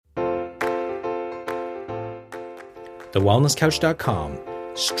TheWellnessCouch.com,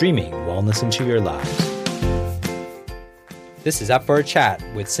 streaming wellness into your lives. This is Up for a Chat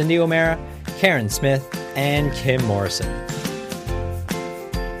with Cindy O'Meara, Karen Smith, and Kim Morrison.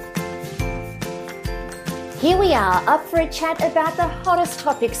 Here we are, up for a chat about the hottest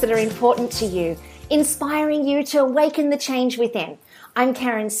topics that are important to you, inspiring you to awaken the change within. I'm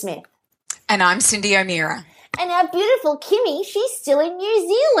Karen Smith. And I'm Cindy O'Meara. And our beautiful Kimmy, she's still in New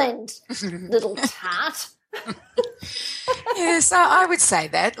Zealand. Little tart. Yes, I would say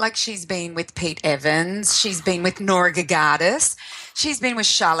that. Like, she's been with Pete Evans. She's been with Nora Gagatis. She's been with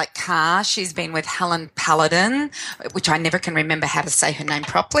Charlotte Carr. She's been with Helen Paladin, which I never can remember how to say her name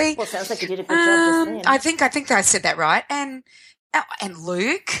properly. Well, sounds like you did a good job just then. I think I said that right. And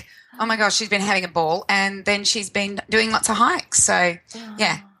Luke. Oh, my gosh, she's been having a ball. And then she's been doing lots of hikes. So,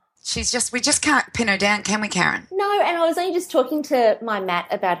 yeah. We just can't pin her down, can we, Karen? No, and I was only just talking to my Matt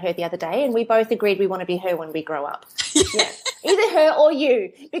about her the other day, and we both agreed we want to be her when we grow up. Yeah. Either her or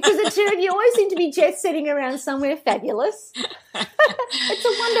you, because the two of you always seem to be jet-setting around somewhere fabulous. It's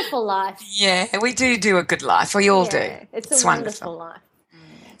a wonderful life. Yeah, we do a good life. We all do. It's a wonderful life.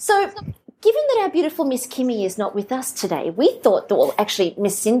 So, given that our beautiful Miss Kimmy is not with us today, we thought that, well, actually,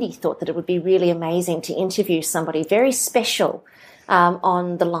 Miss Cindy thought that it would be really amazing to interview somebody very special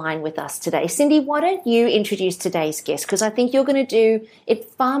on the line with us today. Cindy, why don't you introduce today's guest? Because I think you're going to do it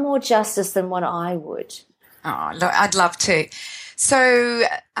far more justice than what I would. Oh, look, I'd love to. So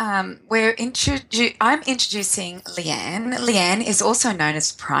I'm introducing Leanne. Leanne is also known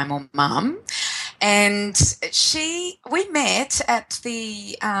as Primal Mum, and we met at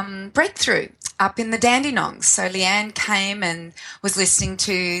the Breakthrough up in the Dandenongs. So Leanne came and was listening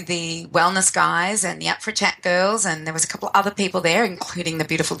to the wellness guys and the Up for a Chat girls, and there was a couple of other people there, including the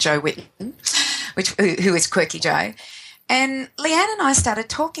beautiful Jo Whitten, who is Quirky Jo. And Leanne and I started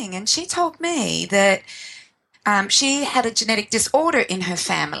talking, and she told me that she had a genetic disorder in her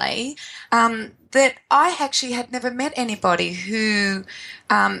family that I actually had never met anybody who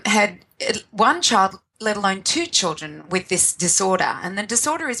had one child, let alone two children, with this disorder. And the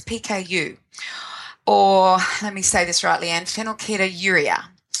disorder is PKU, or let me say this right, Leanne, phenylketonuria.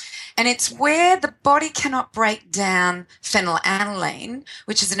 And it's where the body cannot break down phenylalanine,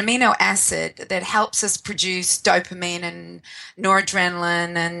 which is an amino acid that helps us produce dopamine and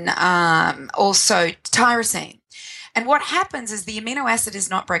noradrenaline and also tyrosine. And what happens is the amino acid is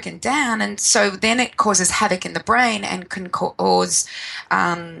not broken down, and so then it causes havoc in the brain and can cause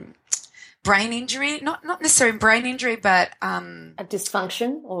brain injury, not necessarily brain injury, but a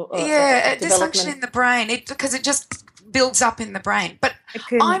dysfunction or a dysfunction in the brain, because it just builds up in the brain. But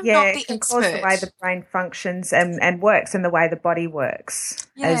I'm not the it can expert. Cause the way the brain functions and works, and the way the body works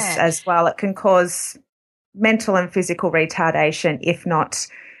as well. It can cause mental and physical retardation if not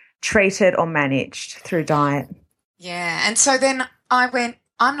treated or managed through diet. Yeah, and so then I went,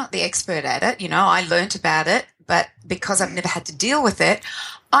 I'm not the expert at it, I learnt about it, but because I've never had to deal with it,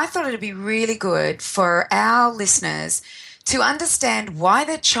 I thought it would be really good for our listeners to understand why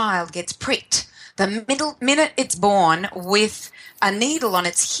their child gets pricked the minute it's born with a needle on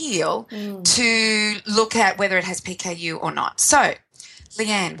its heel to look at whether it has PKU or not. So,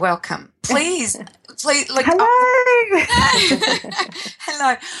 Leanne, welcome. Please. Hello.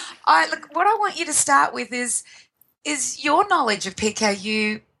 Hello. What I want you to start with is your knowledge of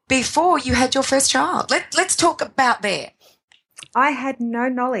PKU before you had your first child. Let's talk about there. I had no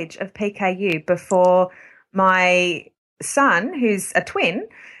knowledge of PKU before my son, who's a twin,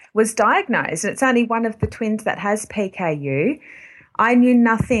 was diagnosed. And it's only one of the twins that has PKU. I knew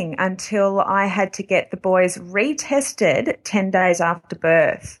nothing until I had to get the boys retested 10 days after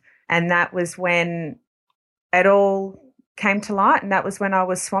birth. And that was when it all came to light. And that was when I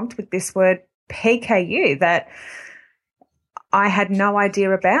was swamped with this word PKU that I had no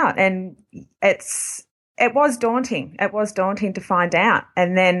idea about. And it was daunting. It was daunting to find out.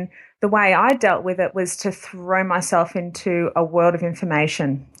 And then the way I dealt with it was to throw myself into a world of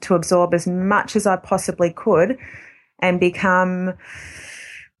information, to absorb as much as I possibly could and become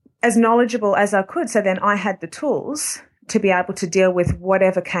as knowledgeable as I could. So then I had the tools to be able to deal with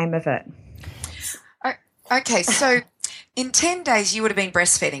whatever came of it. Okay, so in 10 days you would have been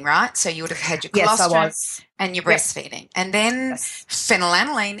breastfeeding, right? So you would have had your Yes, I colostrum was. and you're breastfeeding. And then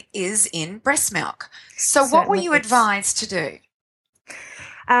phenylalanine is in breast milk. So what were you advised to do?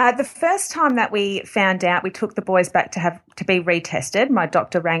 The first time that we found out, we took the boys back to be retested. My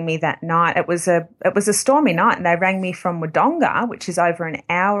doctor rang me that night. It was a stormy night, and they rang me from Wodonga, which is over an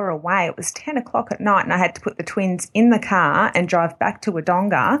hour away. It was 10 o'clock at night, and I had to put the twins in the car and drive back to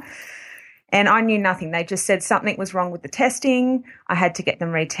Wodonga. And I knew nothing. They just said something was wrong with the testing. I had to get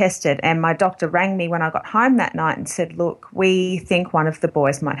them retested. And my doctor rang me when I got home that night and said, look, we think one of the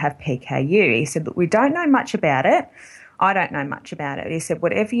boys might have PKU. He said, look, we don't know much about it. I don't know much about it. He said,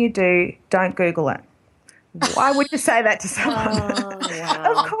 whatever you do, don't Google it. Why would you say that to someone? Oh,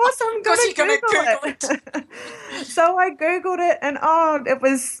 wow. Of course I'm going to Google it. So I Googled it and, it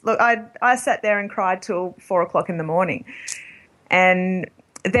was, look, I sat there and cried till 4 o'clock in the morning. And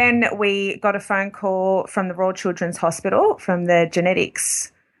then we got a phone call from the Royal Children's Hospital from the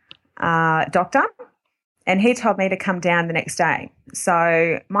genetics doctor, and he told me to come down the next day.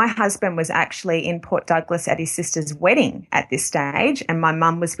 So my husband was actually in Port Douglas at his sister's wedding at this stage, and my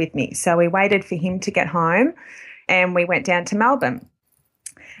mum was with me. So we waited for him to get home, and we went down to Melbourne.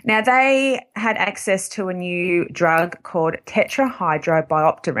 Now, they had access to a new drug called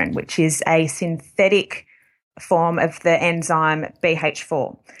tetrahydrobiopterin, which is a synthetic form of the enzyme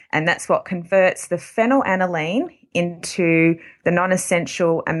BH4, and that's what converts the phenylalanine into the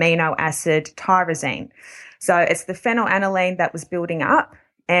non-essential amino acid tyrosine. So it's the phenylalanine that was building up,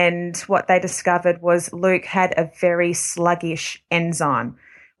 and what they discovered was Luke had a very sluggish enzyme,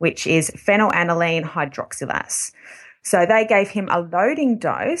 which is phenylalanine hydroxylase. So they gave him a loading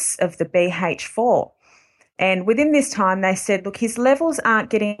dose of the BH4. And within this time, they said, look, his levels aren't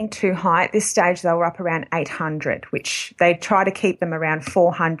getting too high. At this stage, they were up around 800, which they try to keep them around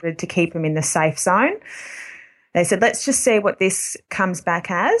 400 to keep them in the safe zone. They said, let's just see what this comes back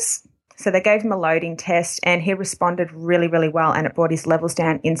as. So they gave him a loading test, and he responded really, really well, and it brought his levels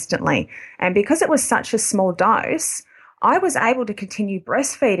down instantly. And because it was such a small dose, I was able to continue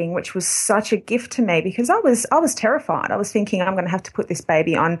breastfeeding, which was such a gift to me because I was terrified. I was thinking I'm going to have to put this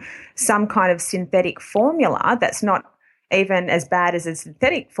baby on some kind of synthetic formula that's not even as bad as a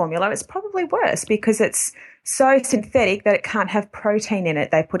synthetic formula. It's probably worse because it's so synthetic that it can't have protein in it.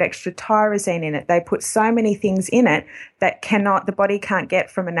 They put extra tyrosine in it. They put so many things in it that the body can't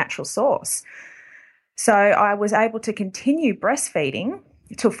get from a natural source. So I was able to continue breastfeeding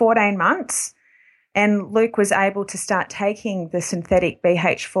till 14 months. And Luke was able to start taking the synthetic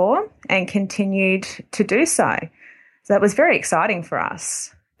BH4 and continued to do so. So that was very exciting for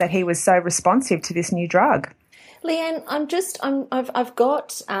us that he was so responsive to this new drug. Leanne, I've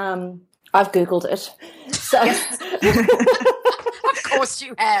Googled it. So Of course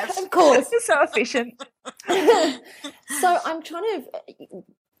you have. Of course. You're so efficient. So I'm trying to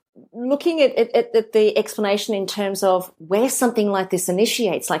looking at the explanation in terms of where something like this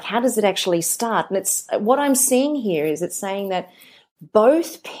initiates, like how does it actually start? And it's what I'm seeing here is it's saying that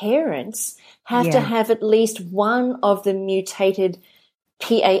both parents have to have at least one of the mutated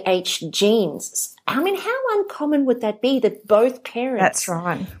PAH genes. I mean, how uncommon would that be that both parents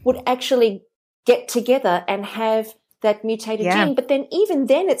would actually get together and have that mutated gene? But then even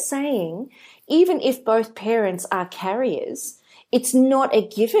then it's saying even if both parents are carriers, it's not a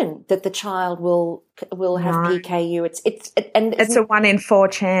given that the child will have PKU. It's a 1 in 4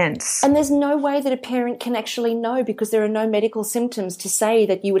 chance. And there's no way that a parent can actually know because there are no medical symptoms to say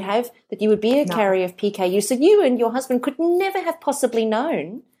that you would be a carrier of PKU. So you and your husband could never have possibly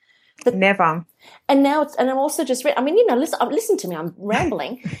known. Never. And now I'm also just listen to me, I'm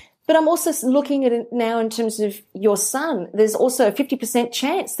rambling. But I'm also looking at it now in terms of your son. There's also a 50%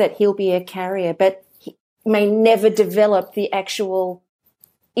 chance that he'll be a carrier, but may never develop the actual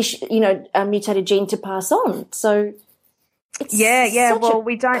a mutated gene to pass on. So it's well,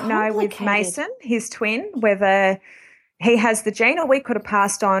 we don't know with Mason, his twin, whether he has the gene or we could have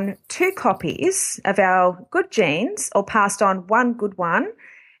passed on 2 copies of our good genes or passed on one good one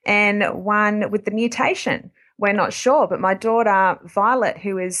and one with the mutation. We're not sure, but my daughter Violet,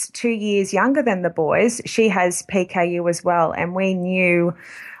 who is 2 years younger than the boys, she has PKU as well, and we knew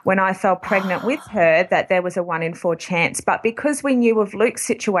when I fell pregnant with her that there was a 1 in 4 chance. But because we knew of Luke's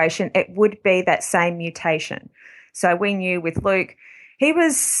situation, it would be that same mutation. So we knew with Luke, he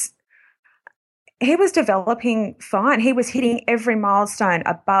was developing fine. He was hitting every milestone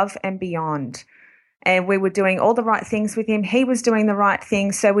above and beyond. And we were doing all the right things with him. He was doing the right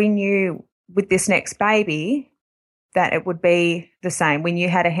things. So we knew with this next baby that it would be the same. We knew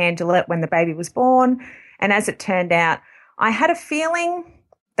how to handle it when the baby was born. And as it turned out, I had a feeling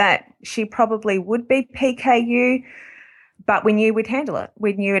that she probably would be PKU, but we knew we'd handle it.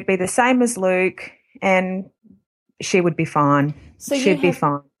 We knew it'd be the same as Luke and she would be fine. So she'd be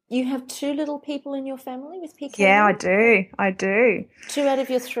fine. You have 2 little people in your family with PKU? Yeah, I do. 2 out of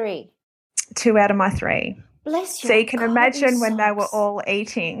your 3? 2 out of my 3. Bless you. So you can imagine when they were all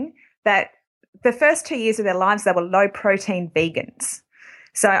eating that the first 2 years of their lives, they were low-protein vegans.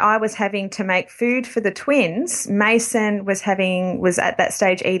 So I was having to make food for the twins. Mason was at that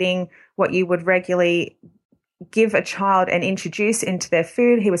stage eating what you would regularly give a child and introduce into their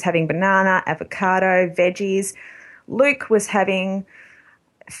food. He was having banana, avocado, veggies. Luke was having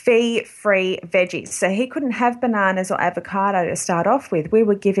fee-free veggies. So he couldn't have bananas or avocado to start off with. We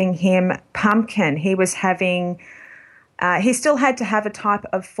were giving him pumpkin. He was having, he still had to have a type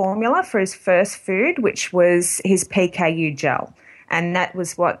of formula for his first food, which was his PKU gel. And that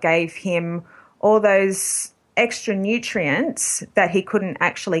was what gave him all those extra nutrients that he couldn't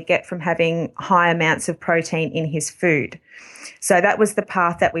actually get from having high amounts of protein in his food. So that was the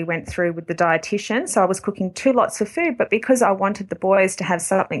path that we went through with the dietitian. So I was cooking 2 lots of food, but because I wanted the boys to have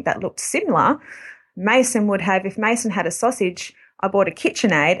something that looked similar, Mason would have, if Mason had a sausage, I bought a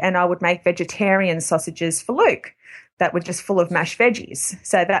KitchenAid and I would make vegetarian sausages for Luke that were just full of mashed veggies.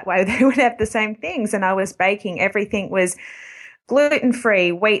 So that way they would have the same things. And I was baking, everything was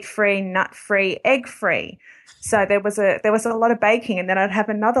gluten-free, wheat-free, nut-free, egg-free. So there was a lot of baking, and then I'd have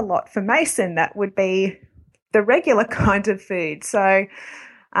another lot for Mason that would be the regular kind of food. So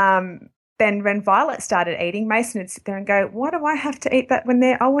then when Violet started eating, Mason would sit there and go, why do I have to eat that when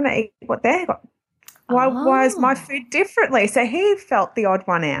I want to eat what they've got? Why is my food differently? So he felt the odd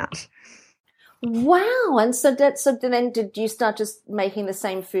one out. Wow. And so then did you start just making the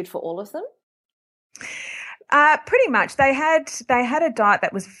same food for all of them? Pretty much. They had a diet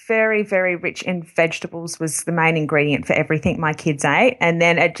that was very, very rich in vegetables was the main ingredient for everything my kids ate, and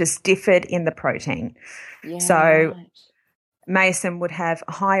then it just differed in the protein. Yeah, so right. Mason would have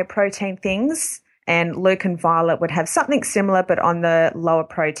higher protein things and Luke and Violet would have something similar but on the lower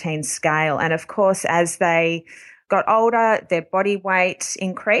protein scale. And, of course, as they got older, their body weight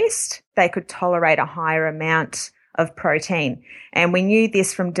increased. They could tolerate a higher amount of protein. And we knew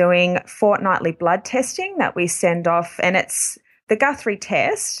this from doing fortnightly blood testing that we send off, and it's the Guthrie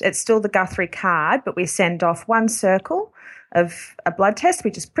test. It's still the Guthrie card, but we send off 1 circle of a blood test.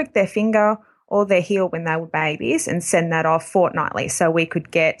 We just prick their finger or their heel when they were babies and send that off fortnightly so we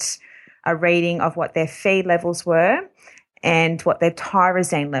could get a reading of what their feed levels were and what their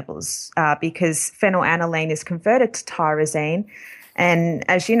tyrosine levels are, because phenylalanine is converted to tyrosine. And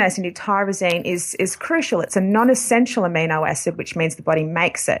as you know, Cindy, tyrosine is crucial. It's a non-essential amino acid, which means the body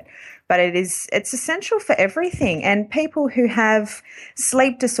makes it. But it's essential for everything. And people who have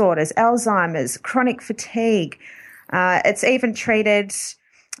sleep disorders, Alzheimer's, chronic fatigue, it's even treated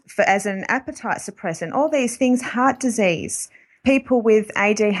as an appetite suppressant, all these things, heart disease. People with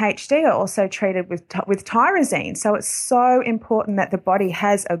ADHD are also treated with tyrosine. So it's so important that the body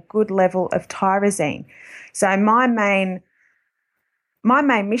has a good level of tyrosine. So my main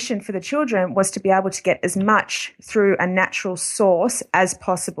mission for the children was to be able to get as much through a natural source as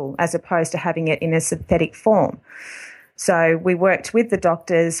possible, as opposed to having it in a synthetic form. So we worked with the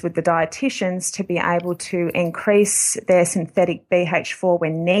doctors, with the dietitians, to be able to increase their synthetic BH4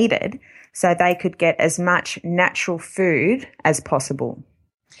 when needed so they could get as much natural food as possible.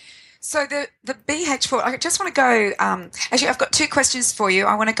 So the BH4, I just want to go, actually I've got 2 questions for you.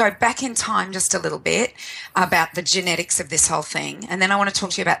 I want to go back in time just a little bit about the genetics of this whole thing, and then I want to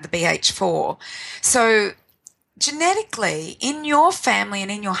talk to you about the BH4. So genetically, in your family and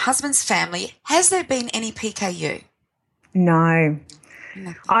in your husband's family, has there been any PKU? No.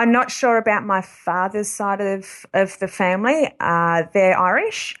 I'm not sure about my father's side of the family. They're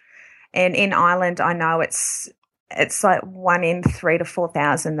Irish, and in Ireland I know it's like 1 in 3 to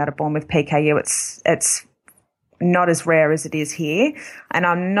 4,000 that are born with PKU. It's not as rare as it is here, and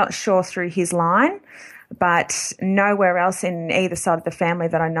I'm not sure through his line, but nowhere else in either side of the family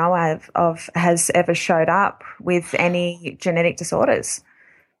that I know of has ever showed up with any genetic disorders.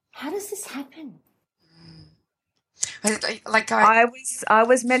 How does this happen? I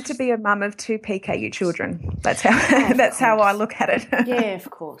was meant to be a mum of 2 PKU children. That's how I look at it. Yeah,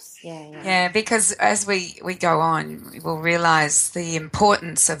 of course. Yeah. Yeah, because as we go on, we will realise the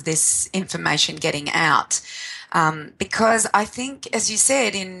importance of this information getting out. Because I think, as you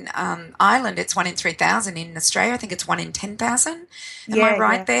said, in Ireland it's 1 in 3,000. In Australia, I think it's 1 in 10,000. Am I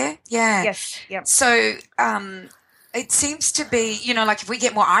right there? Yeah. Yes. Yep. So it seems to be, like if we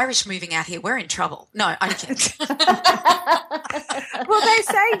get more Irish moving out here, we're in trouble. No, I'm kidding. Well, they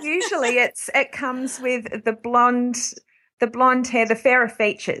say usually it comes with the blonde hair, the fairer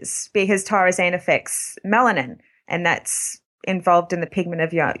features, because tyrosine affects melanin, and that's involved in the pigment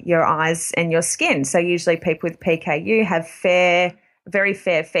of your eyes and your skin. So usually people with PKU have very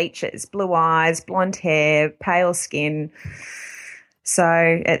fair features, blue eyes, blonde hair, pale skin.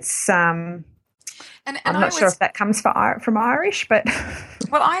 So it's I'm not sure if that comes from Irish, but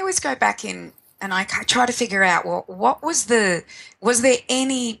well, I always go back in and I try to figure out, well, was there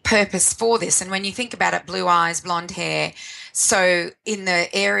any purpose for this? And when you think about it, blue eyes, blonde hair, So in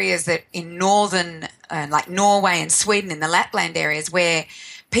the areas that in northern, like Norway and Sweden, in the Lapland areas where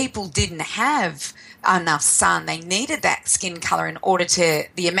people didn't have enough sun, they needed that skin colour in order to,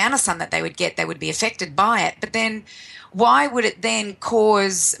 the amount of sun that they would get, they would be affected by it. But then why would it then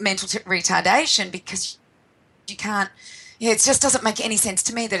cause mental retardation? Because you can't, it just doesn't make any sense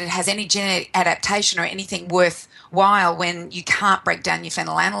to me that it has any genetic adaptation or anything worthwhile when you can't break down your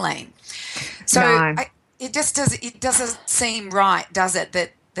phenylalanine. So No. it doesn't seem right, does it,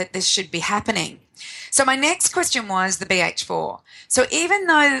 that this should be happening? So my next question was the BH4. So even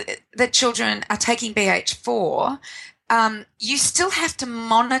though the children are taking BH4, you still have to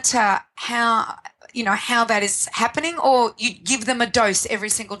monitor how that is happening, or you give them a dose every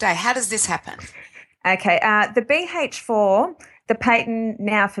single day. How does this happen? Okay, the BH4, the patent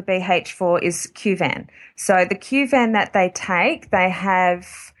now for BH4 is Kuvan. So the Kuvan that they take,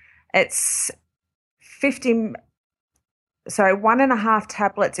 it's 1.5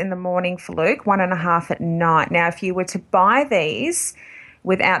 tablets in the morning for Luke, 1.5 at night. Now, if you were to buy these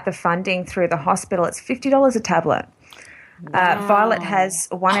without the funding through the hospital, it's $50 a tablet. Wow. Violet has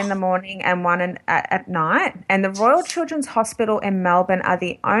one in the morning and one at night. And the Royal Children's Hospital in Melbourne are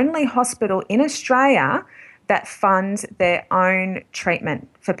the only hospital in Australia that funds their own treatment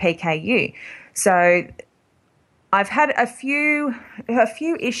for PKU. So I've had a few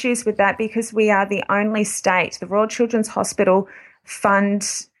issues with that because we are the only state, the Royal Children's Hospital fund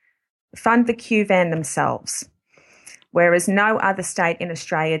the Kuvan themselves, whereas no other state in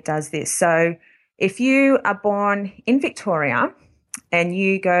Australia does this. So if you are born in Victoria and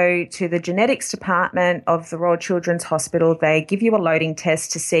you go to the genetics department of the Royal Children's Hospital, they give you a loading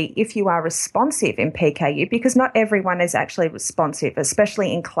test to see if you are responsive in PKU, because not everyone is actually responsive,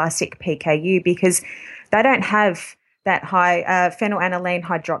 especially in classic PKU, because they don't have that high phenylalanine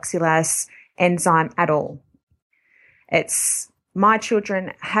hydroxylase enzyme at all. My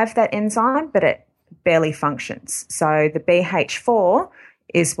children have that enzyme, but it barely functions. So the BH4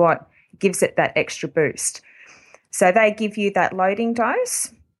 is what gives it that extra boost. So they give you that loading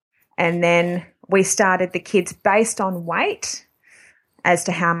dose, and then we started the kids based on weight as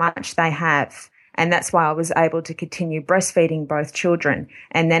to how much they have. And that's why I was able to continue breastfeeding both children.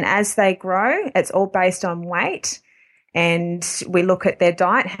 And then as they grow, it's all based on weight. And we look at their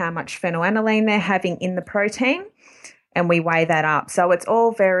diet, how much phenylalanine they're having in the protein, and we weigh that up. So it's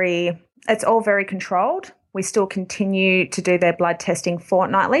all very controlled. We still continue to do their blood testing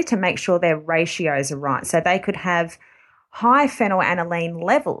fortnightly to make sure their ratios are right. So they could have high phenylalanine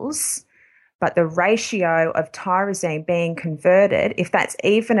levels, but the ratio of tyrosine being converted, if that's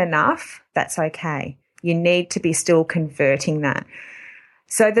even enough, that's okay. You need to be still converting that.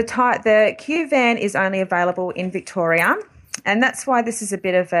 So the Kuvan is only available in Victoria, and that's why this is a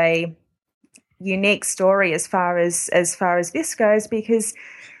bit of a unique story as far as this goes, because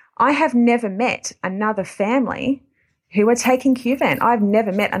I have never met another family who are taking Kuvan. I've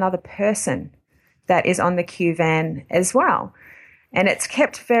never met another person that is on the Kuvan as well. And it's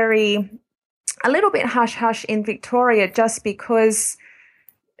kept a little bit hush-hush in Victoria just because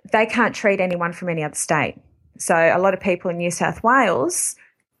they can't treat anyone from any other state. So a lot of people in New South Wales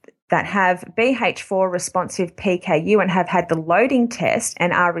that have BH4 responsive PKU and have had the loading test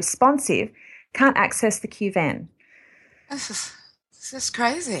and are responsive can't access the Kuvan. This is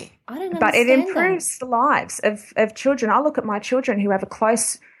crazy. I don't understand. But it improves the lives of children. I look at my children who have a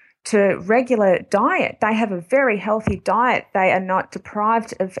close to regular diet. They have a very healthy diet. They are not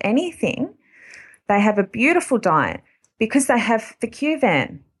deprived of anything. They have a beautiful diet because they have the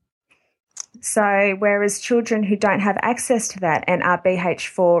Kuvan. So whereas children who don't have access to that and are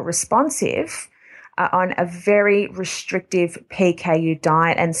BH4 responsive are on a very restrictive PKU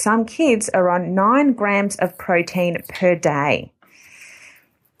diet, and some kids are on 9 grams of protein per day.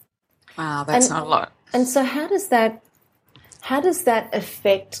 Wow, that's not a lot. And so how does that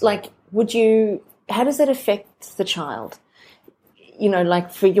affect, how does that affect the child? You know,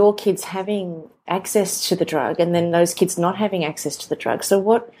 like for your kids having access to the drug and then those kids not having access to the drug. So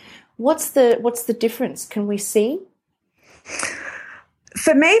what's the difference? Can we see?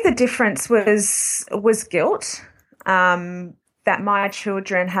 For me, the difference was guilt, that my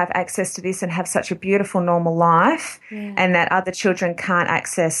children have access to this and have such a beautiful normal life, and that other children can't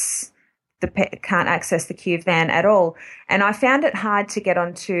access the Kuvan at all. And I found it hard to get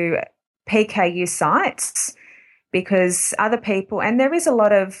onto PKU sites because other people, and there is a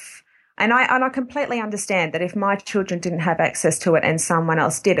lot of, and I completely understand that if my children didn't have access to it and someone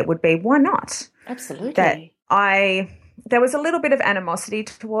else did, it would be, why not? Absolutely. That there was a little bit of animosity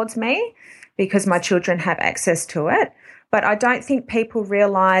towards me because my children have access to it. But I don't think people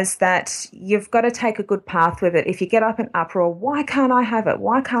realise that you've got to take a good path with it. If you get up in uproar, why can't I have it?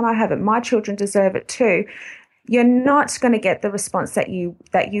 Why can't I have it? My children deserve it too. You're not going to get the response that you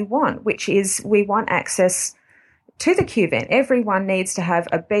want, which is we want access to the QVEN. Everyone needs to have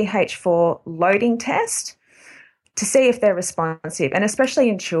a BH4 loading test to see if they're responsive, and especially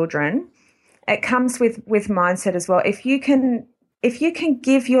in children, it comes with mindset as well. If you can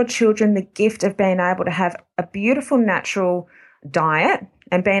give your children the gift of being able to have a beautiful natural diet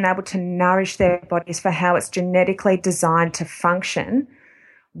and being able to nourish their bodies for how it's genetically designed to function,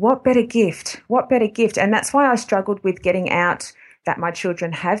 what better gift? What better gift? And that's why I struggled with getting out that my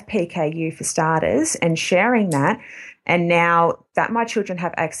children have PKU for starters and sharing that, and now that my children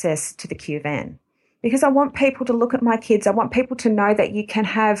have access to the QVEN. Because I want people to look at my kids. I want people to know that you can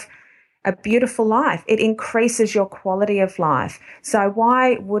have a beautiful life. It increases your quality of life. So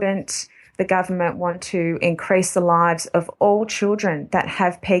why wouldn't the government want to increase the lives of all children that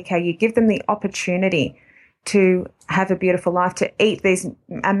have PKU, give them the opportunity to have a beautiful life, to eat these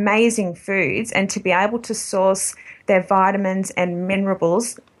amazing foods and to be able to source their vitamins and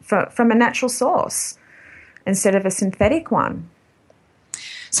minerals from a natural source instead of a synthetic one.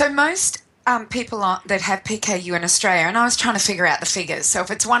 So most people that have PKU in Australia, and I was trying to figure out the figures. So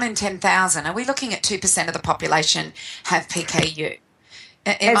if it's 1 in 10,000, are we looking at 2% of the population have PKU?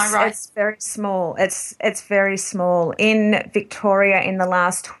 Am I right? It's very small. It's very small. In Victoria, in the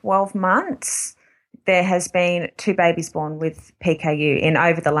last 12 months, there has been 2 babies born with PKU in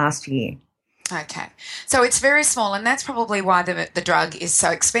over the last year. Okay. So it's very small, and that's probably why the drug is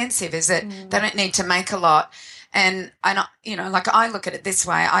so expensive, is that they don't need to make a lot. And you know, like I look at it this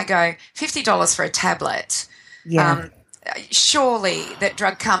way, I go $50 for a tablet. Yeah. Surely that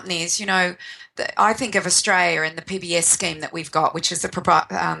drug companies, you know, I think of Australia and the PBS scheme that we've got, which is what's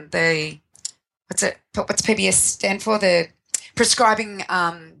PBS stand for? The prescribing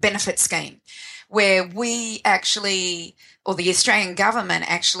benefit scheme, where we actually, or the Australian government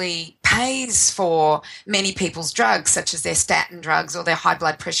actually pays for many people's drugs, such as their statin drugs or their high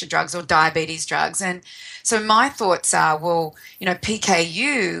blood pressure drugs or diabetes drugs. And so my thoughts are, well, you know,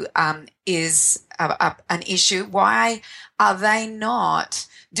 PKU is an issue. Why are they not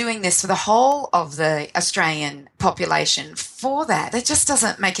doing this for the whole of the Australian population for that? That just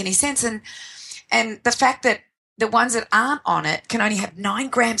doesn't make any sense. And the fact that the ones that aren't on it can only have 9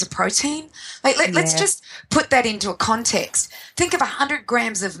 grams of protein. Like, let's just put that into a context. Think of 100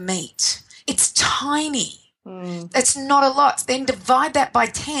 grams of meat. It's tiny. It's not a lot. Then divide that by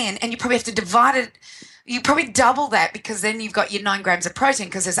 10, and you probably have to divide it. You probably double that, because then you've got your 9 grams of protein,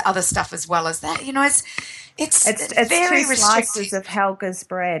 because there's other stuff as well as that. You know, it's very 2 slices of Helga's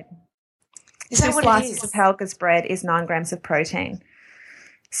bread. Is that what it is? 2 slices of Helga's bread is 9 grams of protein.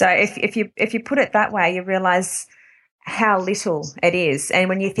 So if you put it that way, you realise how little it is. And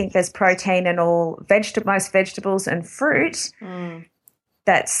when you think there's protein in all most vegetables and fruit,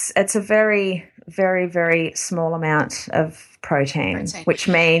 it's a very, very, very small amount of protein, which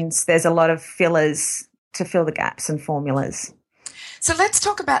means there's a lot of fillers to fill the gaps and formulas. So let's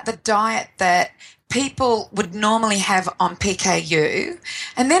talk about the diet that people would normally have on PKU,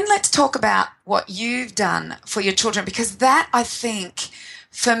 and then let's talk about what you've done for your children, because that, I think,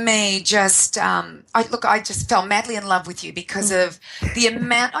 for me, just I just fell madly in love with you because of the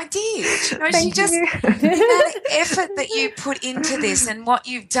amount I did. You know, the amount of effort that you put into this and what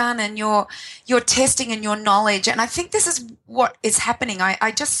you've done and your testing and your knowledge. And I think this is what is happening.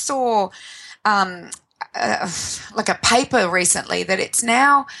 I just saw like a paper recently that it's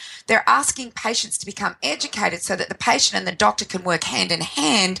now they're asking patients to become educated so that the patient and the doctor can work hand in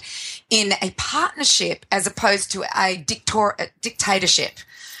hand in a partnership as opposed to a dictatorship,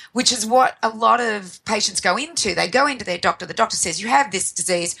 which is what a lot of patients go into. They go into their doctor. The doctor says, you have this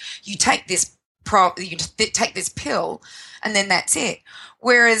disease, you take this take this pill, and then that's it.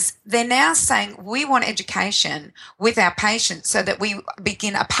 Whereas they're now saying we want education with our patients so that we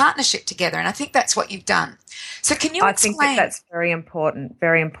begin a partnership together. And I think that's what you've done. So can you explain? I think that's very important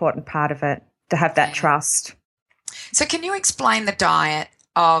part of it, to have that trust. So can you explain the diet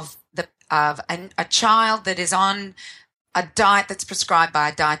of a child that is on a diet that's prescribed by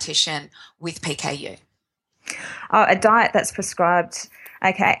a dietitian with PKU? Oh, a diet that's prescribed.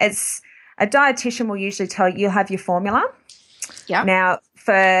 Okay, it's a dietitian will usually tell you you'll have your formula. Yeah. Now,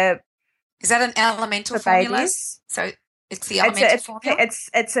 is that an elemental formula? Babies, so it's the elemental formula?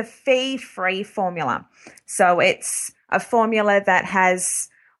 It's a fee-free formula. So it's a formula that has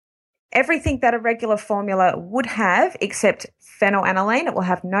everything that a regular formula would have except phenylalanine, it will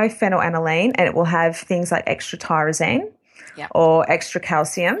have no phenylalanine, and it will have things like extra tyrosine or extra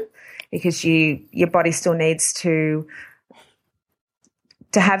calcium, because your body still needs to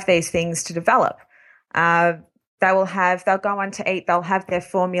have these things to develop. They'll go on to eat, they'll have their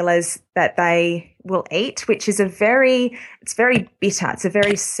formulas that they will eat, which is it's very bitter. It's a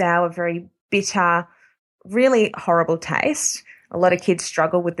very sour, very bitter, really horrible taste. A lot of kids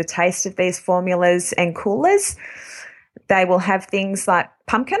struggle with the taste of these formulas and coolers. They will have things like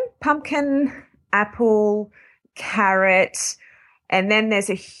pumpkin, apple, carrot, and then there's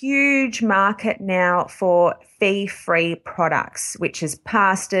a huge market now for fee-free products, which is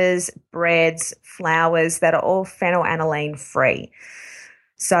pastas, breads, flours that are all phenylalanine free.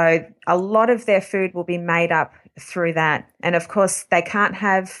 So a lot of their food will be made up through that. And of course, they can't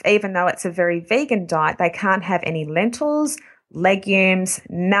have, even though it's a very vegan diet, they can't have any lentils, legumes,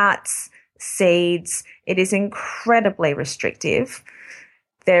 nuts, seeds. It is incredibly restrictive.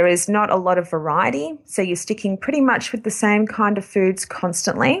 There is not a lot of variety, so you're sticking pretty much with the same kind of foods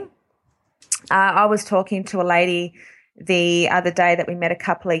constantly. I was talking to a lady the other day that we met a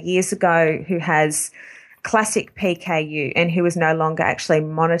couple of years ago who has classic PKU and who is no longer actually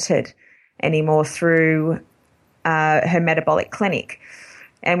monitored anymore through her metabolic clinic.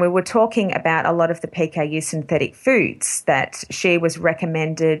 And we were talking about a lot of the PKU synthetic foods that she was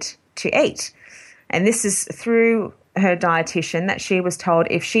recommended to eat. And this is through her dietitian, that she was told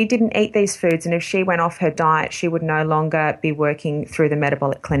if she didn't eat these foods and if she went off her diet, she would no longer be working through the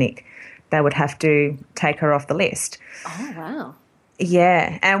metabolic clinic. They would have to take her off the list. Oh, wow.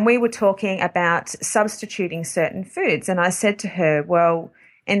 Yeah. And we were talking about substituting certain foods. And I said to her, well,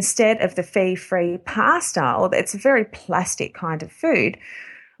 instead of the fee-free pasta, or it's a very plastic kind of food,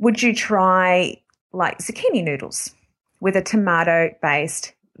 would you try like zucchini noodles with a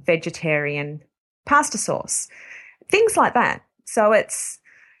tomato-based vegetarian pasta sauce? Things like that. So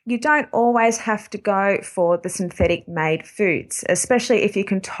you don't always have to go for the synthetic made foods, especially if you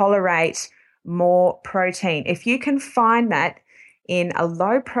can tolerate more protein. If you can find that in a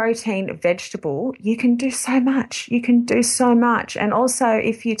low protein vegetable, you can do so much. You can do so much. And also,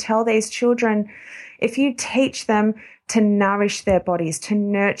 if you tell these children, if you teach them to nourish their bodies, to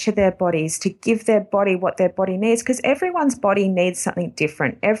nurture their bodies, to give their body what their body needs, because everyone's body needs something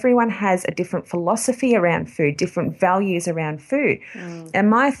different. Everyone has a different philosophy around food, different values around food. And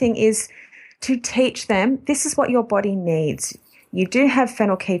my thing is to teach them, this is what your body needs. You do have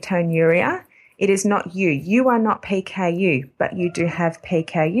phenylketonuria. It is not you. You are not PKU, but you do have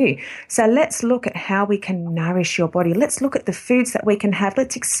PKU. So let's look at how we can nourish your body. Let's look at the foods that we can have.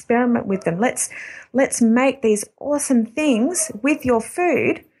 Let's experiment with them. Let's make these awesome things with your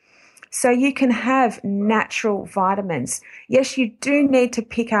food so you can have natural vitamins. Yes, you do need to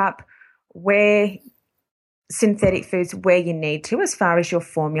pick up synthetic foods where you need to as far as your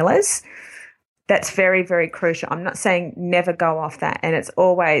formulas. That's very, very crucial. I'm not saying never go off that, and it's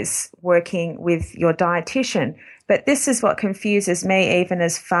always working with your dietitian. But this is what confuses me, even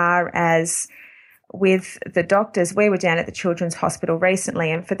as far as with the doctors. We were down at the Children's Hospital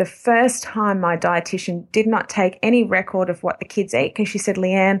recently, and for the first time, my dietitian did not take any record of what the kids eat, because she said,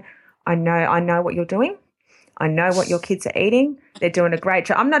 Leanne, I know what you're doing. I know what your kids are eating. They're doing a great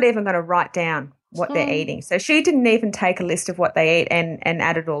job. I'm not even going to write down what they're eating. So she didn't even take a list of what they eat and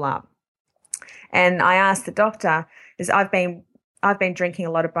add it all up. And I asked the doctor, is I've been drinking a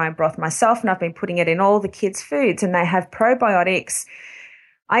lot of bone broth myself, and I've been putting it in all the kids' foods, and they have probiotics.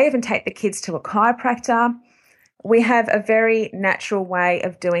 I even take the kids to a chiropractor. We have a very natural way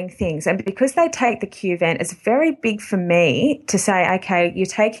of doing things. And because they take the Kuvan, it's very big for me to say, okay, you're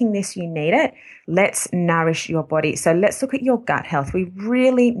taking this, you need it. Let's nourish your body. So let's look at your gut health. We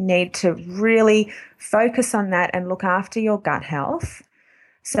really need to really focus on that and look after your gut health.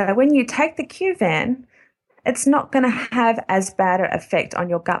 So when you take the Kuvan, it's not going to have as bad an effect on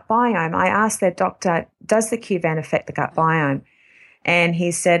your gut biome. I asked their doctor, does the Kuvan affect the gut biome? And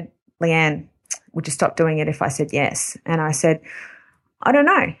he said, Leanne, would you stop doing it if I said yes? And I said, I don't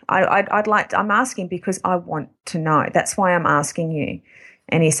know. I'm asking because I want to know. That's why I'm asking you.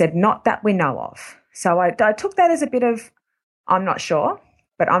 And he said, not that we know of. So I took that as a bit of, I'm not sure,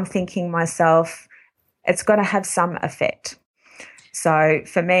 but I'm thinking myself, it's got to have some effect. So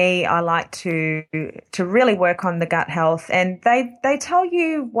for me, I like to really work on the gut health, and they tell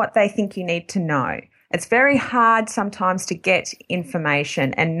you what they think you need to know. It's very hard sometimes to get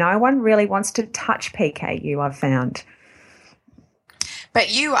information, and no one really wants to touch PKU, I've found.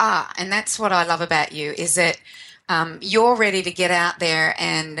 But you are, and that's what I love about you, is that you're ready to get out there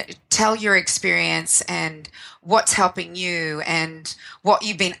and tell your experience and what's helping you and what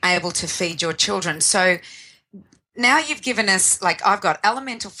you've been able to feed your children. So now you've given us, like, I've got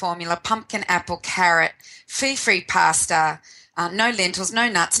elemental formula, pumpkin, apple, carrot, fee-free pasta, no lentils, no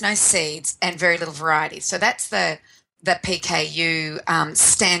nuts, no seeds, and very little variety. So that's the PKU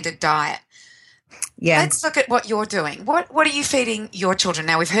standard diet. Yeah. Let's look at what you're doing. What are you feeding your children?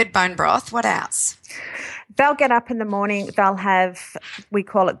 Now, we've heard bone broth. What else? They'll get up in the morning, they'll have, we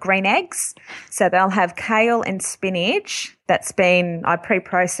call it green eggs. So they'll have kale and spinach I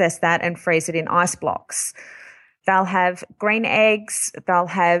pre-process that and freeze it in ice blocks. They'll have green eggs, they'll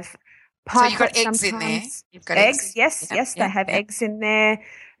have pie. So you've got eggs in there? You've got eggs? Yes, they have eggs in there.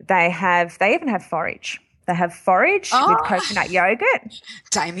 They even have forage. They have forage with coconut yogurt.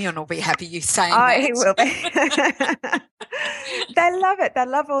 Damien will be happy you saying that. Oh, he will be. They love it. They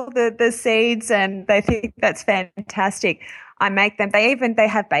love all the seeds and they think that's fantastic. I make them, they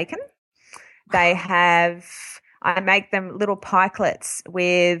have bacon. I make them little pikelets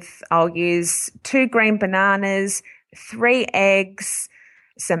I'll use 2 green bananas, 3 eggs,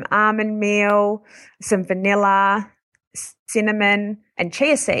 some almond meal, some vanilla, cinnamon and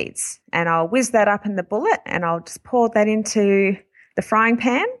chia seeds, and I'll whiz that up in the bullet and I'll just pour that into the frying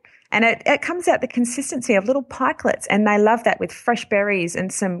pan, and it comes out the consistency of little pikelets, and they love that with fresh berries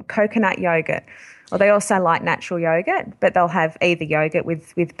and some coconut yogurt. Well, they also like natural yogurt, but they'll have either yogurt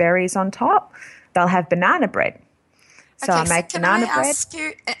with berries on top. They'll have banana bread. So I make banana bread.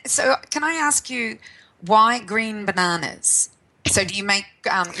 Can I ask you why green bananas? So do you make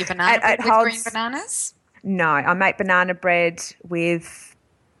your banana bread with green bananas? No, I make banana bread with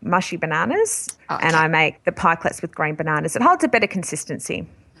mushy bananas, and I make the pikelets with green bananas. It holds a better consistency.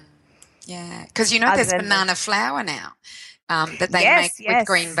 Yeah, because there's banana flour now that they make with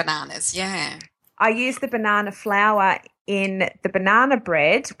green bananas. Yeah. I use the banana flour in the banana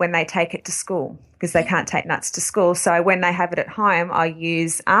bread when they take it to school because they can't take nuts to school. So when they have it at home, I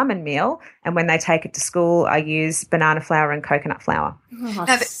use almond meal, and when they take it to school, I use banana flour and coconut flour. Oh,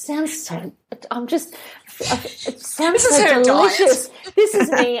 it sounds so. It sounds so delicious. This is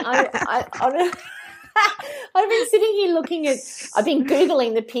me. I've been sitting here I've been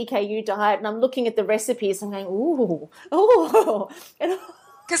Googling the PKU diet, and I'm looking at the recipes and going, ooh.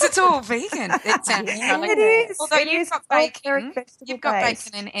 Because it's all vegan. It is. Although you've got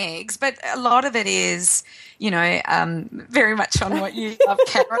bacon and eggs, but a lot of it is, very much on what you love,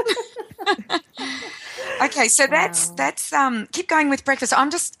 Karen. Okay, so that's keep going with breakfast.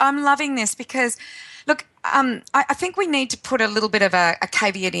 I'm loving this because, look, I think we need to put a little bit of a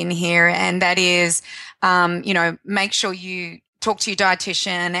caveat in here, and that is, make sure you talk to your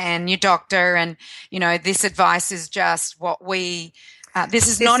dietitian and your doctor, and this advice is just what we. This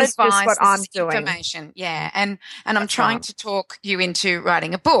is not advice. What I'm doing. Information, yeah, and I'm trying to talk you into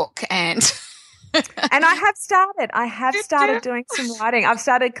writing a book, and and I have started doing some writing. I've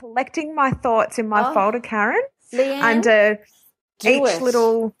started collecting my thoughts in my folder, Karen, Leanne, under each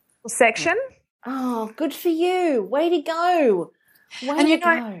little section. Oh, good for you! Way to go! Way to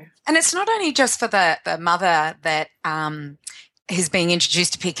go! And it's not only just for the mother that is being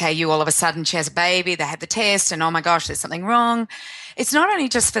introduced to PKU. All of a sudden, she has a baby. They have the test, and oh my gosh, there's something wrong. It's not only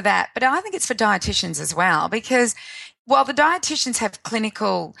just for that, but I think it's for dietitians as well, because while the dietitians have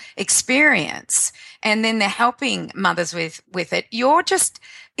clinical experience and then they're helping mothers with it,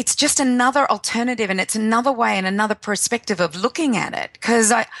 it's just another alternative, and it's another way and another perspective of looking at it.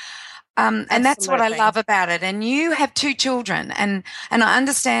 Because and that's what I love about it. And you have 2 children, and I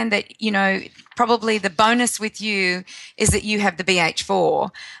understand that, probably the bonus with you is that you have the BH4 or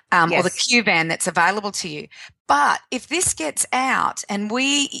the Kuvan that's available to you. But if this gets out and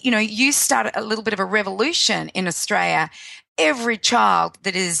you start a little bit of a revolution in Australia, every child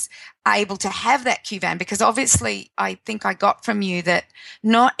that is able to have that Kuvan, because obviously I think I got from you that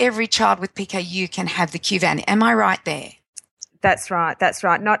not every child with PKU can have the Kuvan. Am I right there? That's right.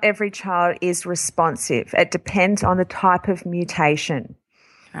 Not every child is responsive. It depends on the type of mutation.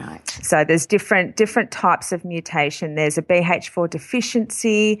 Right. So there's different types of mutation. There's a BH4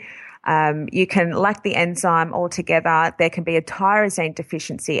 deficiency. You can lack the enzyme altogether. There can be a tyrosine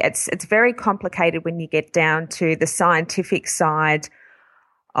deficiency. It's very complicated when you get down to the scientific side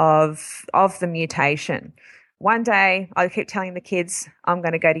of the mutation. One day, I keep telling the kids, I'm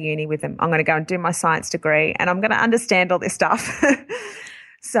going to go to uni with them. I'm going to go and do my science degree, and I'm going to understand all this stuff.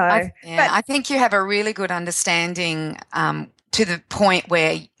 I think you have a really good understanding to the point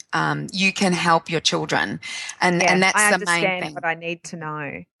where you can help your children, and that's the main thing. I understand what I need to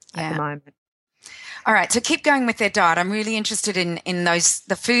know at the moment. All right, so keep going with their diet. I'm really interested in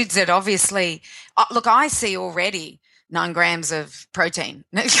the foods that obviously, look, I see already 9 grams of protein.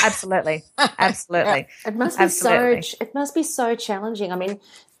 Absolutely. Absolutely. It must be so challenging. I mean,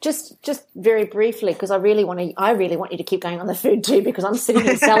 just very briefly, because I really want you to keep going on the food too, because I'm sitting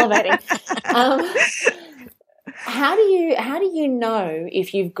here salivating. How do you know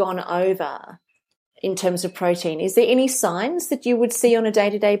if you've gone over in terms of protein? Is there any signs that you would see on a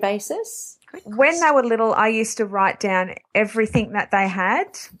day-to-day basis? When they were little, I used to write down everything that they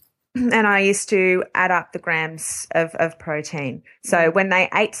had, and I used to add up the grams of protein. So when they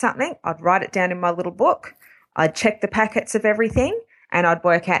ate something, I'd write it down in my little book. I'd check the packets of everything, and I'd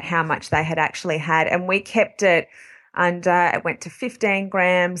work out how much they had actually had. And we kept it under, it went to 15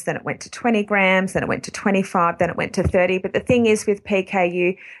 grams, then it went to 20 grams, then it went to 25, then it went to 30. But the thing is with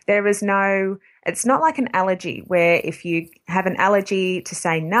PKU, it's not like an allergy where if you have an allergy to,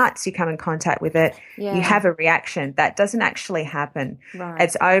 say, nuts, you come in contact with it, you have a reaction. That doesn't actually happen. Right.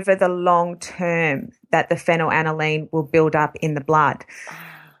 It's over the long term that the phenylalanine will build up in the blood.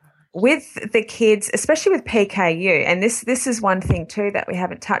 With the kids, especially with PKU, and this is one thing too that we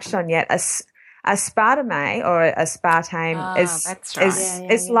haven't touched on yet, aspartame or aspartame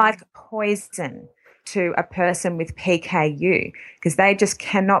is like poison to a person with PKU, because they just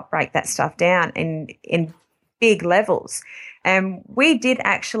cannot break that stuff down in big levels. And we did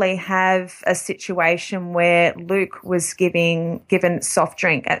actually have a situation where Luke was given soft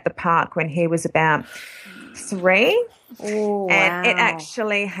drink at the park when he was about 3. Oh, and wow. It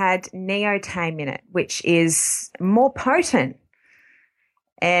actually had neotame in it, which is more potent.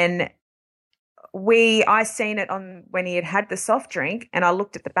 And I seen it on when he had the soft drink, and I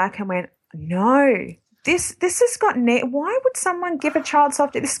looked at the back and went, no, this has got why would someone give a child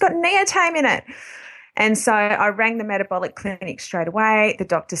soft drink? This has got neotame in it. And so I rang the metabolic clinic straight away. The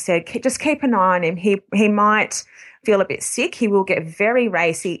doctor said, just keep an eye on him. He might feel a bit sick. He will get very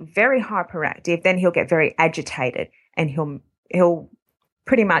racy, very hyperactive. Then he'll get very agitated, and he'll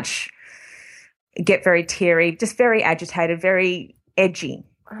pretty much get very teary, just very agitated, very edgy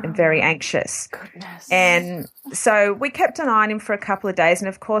and very anxious. Goodness. And so we kept an eye on him for a couple of days, and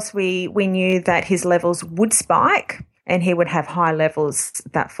of course we knew that his levels would spike and he would have high levels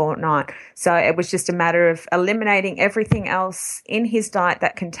that fortnight. So it was just a matter of eliminating everything else in his diet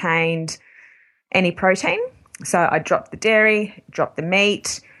that contained any protein. So I dropped the dairy, dropped the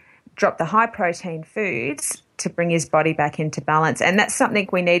meat, dropped the high protein foods to bring his body back into balance. And that's something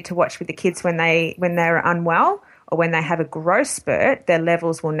we need to watch with the kids when they're unwell or when they have a growth spurt, their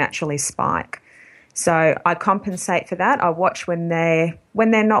levels will naturally spike. So I compensate for that. I watch when they're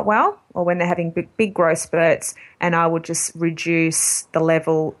not well or when they're having big growth spurts, and I will just reduce the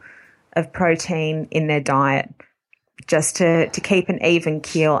level of protein in their diet just to keep an even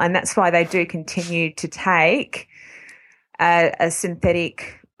keel. And that's why they do continue to take a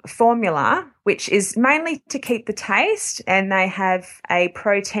synthetic formula, which is mainly to keep the taste, and they have a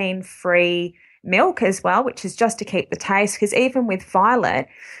protein-free milk as well, which is just to keep the taste, because even with Violet,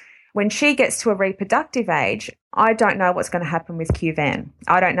 when she gets to a reproductive age, I don't know what's going to happen with Kuvan.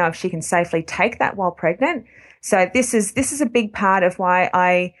 I don't know if she can safely take that while pregnant. So this is a big part of why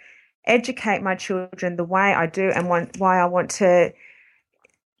I educate my children the way I do, and why I want to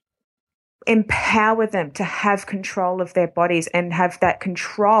empower them to have control of their bodies and have that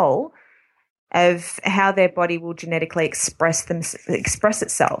control of how their body will genetically express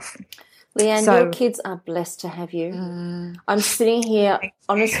itself. Leanne, your kids are blessed to have you. I'm sitting here,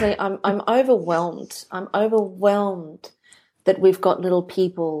 honestly, I'm overwhelmed. I'm overwhelmed that we've got little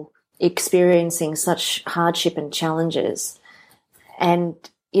people experiencing such hardship and challenges. And,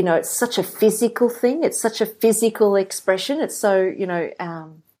 you know, it's such a physical thing. It's such a physical expression. It's so, you know,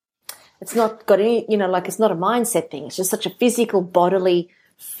 it's not got any, you know, like it's not a mindset thing. It's just such a physical bodily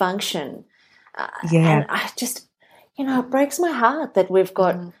function. And I just, you know, it breaks my heart that we've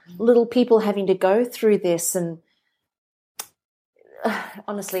got little people having to go through this. And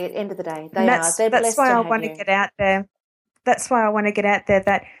honestly, at the end of the day, they're blessed to have you. That's why I want to get out there. That's why I want to get out there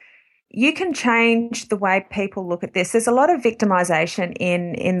that you can change the way people look at this. There's a lot of victimization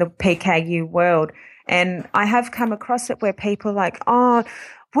in the PKU world. And I have come across it where people are like, oh,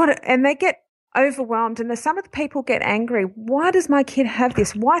 what? And they get overwhelmed, and some of the people get angry. Why does my kid have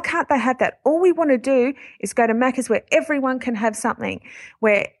this? Why can't they have that? All we want to do is go to Macca's where everyone can have something,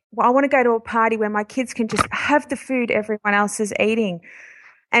 where I want to go to a party where my kids can just have the food everyone else is eating.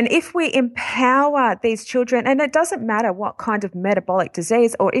 And if we empower these children, and it doesn't matter what kind of metabolic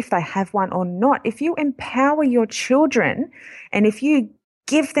disease or if they have one or not, if you empower your children and if you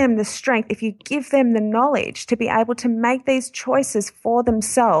give them the strength, if you give them the knowledge to be able to make these choices for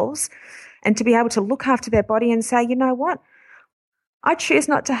themselves and to be able to look after their body and say, you know what, I choose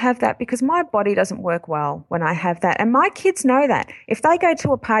not to have that because my body doesn't work well when I have that. And my kids know that. If they go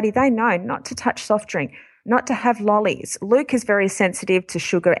to a party, they know not to touch soft drink, not to have lollies. Luke is very sensitive to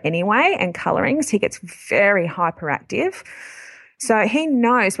sugar anyway and colorings. He gets very hyperactive. So he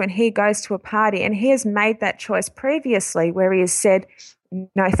knows when he goes to a party, and he has made that choice previously where he has said,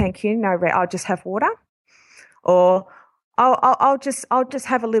 no, thank you, no, I'll just have water, or I'll just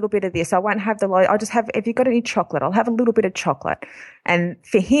have a little bit of this. I won't have the lolly. I'll just have, if you've got any chocolate, I'll have a little bit of chocolate. And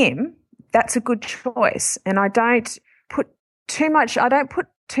for him, that's a good choice. And I don't put too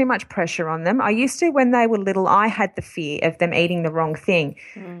much pressure on them. I used to, when they were little, I had the fear of them eating the wrong thing.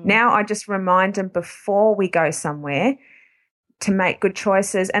 Now I just remind them before we go somewhere to make good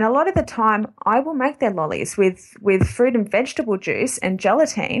choices. And a lot of the time I will make their lollies with fruit and vegetable juice and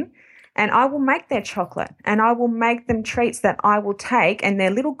gelatine, and I will make their chocolate, and I will make them treats that I will take in their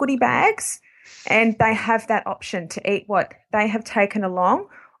little goodie bags, and they have that option to eat what they have taken along.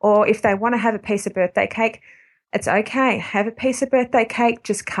 Or if they want to have a piece of birthday cake, it's okay. Have a piece of birthday cake,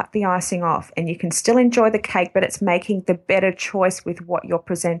 just cut the icing off, and you can still enjoy the cake, but it's making the better choice with what you're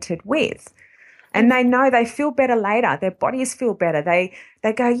presented with. And they know they feel better later. Their bodies feel better.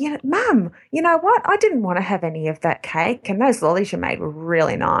 They go, yeah, Mum, you know what? I didn't want to have any of that cake, and those lollies you made were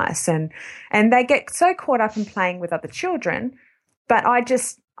really nice. And they get so caught up in playing with other children. But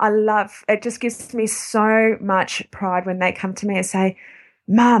I love, it just gives me so much pride when they come to me and say,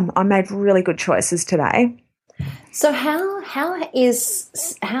 Mum, I made really good choices today. So how is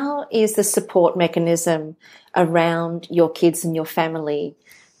the support mechanism around your kids and your family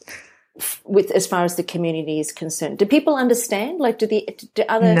with as far as the community is concerned? Do people understand? Like, do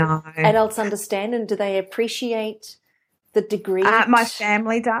other adults understand, and do they appreciate the degree? My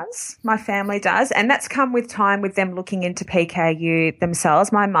family does. And that's come with time, with them looking into PKU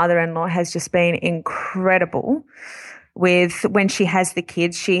themselves. My mother-in-law has just been incredible with when she has the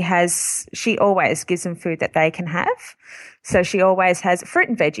kids. She always gives them food that they can have. So she always has fruit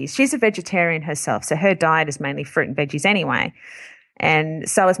and veggies. She's a vegetarian herself, so her diet is mainly fruit and veggies anyway. And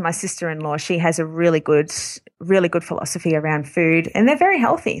so is my sister-in-law. She has a really good philosophy around food, and they're very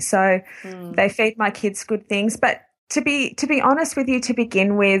healthy. So they feed my kids good things. But to be honest with you, to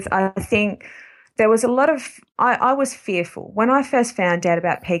begin with, I think there was a lot of I was fearful when I first found out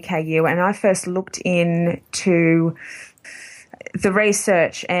about PKU, and I first looked into the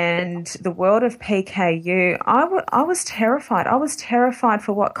research and the world of PKU. I was terrified. I was terrified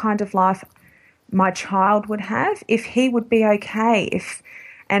for what kind of life my child would have, if he would be okay.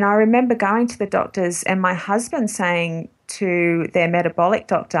 And I remember going to the doctors and my husband saying to their metabolic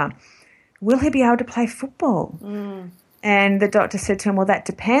doctor, will he be able to play football? And the doctor said to him, well, that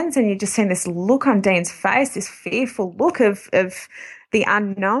depends. And you just seen this look on Dean's face, this fearful look of the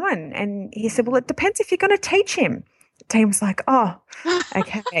unknown. And he said, well, it depends if you're going to teach him. Dean was like, oh,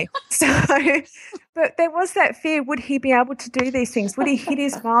 okay. So, but there was that fear. Would he be able to do these things? Would he hit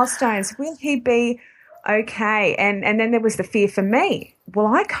his milestones? Will he be okay? And then there was the fear for me. Will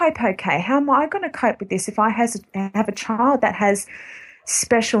I cope okay? How am I going to cope with this if I have a child that has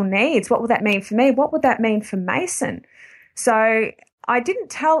special needs? What will that mean for me? What would that mean for Mason? So I didn't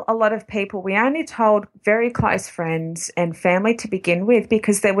tell a lot of people. We only told very close friends and family to begin with,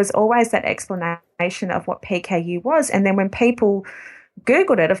 because there was always that explanation of what PKU was. And then when people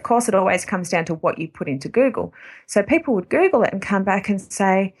Googled it, of course, it always comes down to what you put into Google. So people would Google it and come back and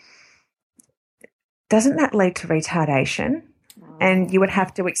say, doesn't that lead to retardation? And you would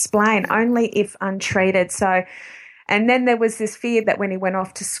have to explain, only if untreated. So, and then there was this fear that when he went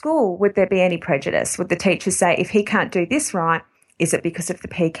off to school, would there be any prejudice? Would the teachers say, if he can't do this right, is it because of the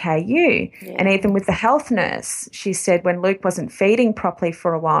PKU? Yeah. And even with the health nurse, she said when Luke wasn't feeding properly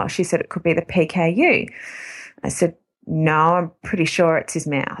for a while, she said it could be the PKU. I said, no, I'm pretty sure it's his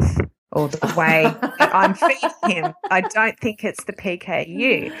mouth or the way I'm feeding him. I don't think it's the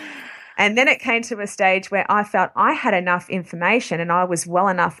PKU. And then it came to a stage where I felt I had enough information and I was well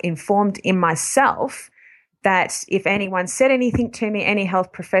enough informed in myself that if anyone said anything to me, any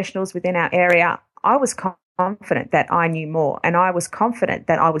health professionals within our area, I was confident that I knew more, and I was confident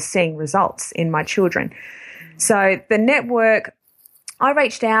that I was seeing results in my children. So the network, I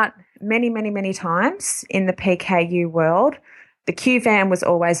reached out many, many, many times in the PKU world. The Q van was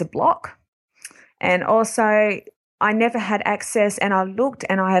always a block. And also I never had access, and I looked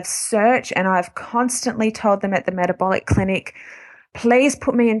and I have searched and I've constantly told them at the metabolic clinic, please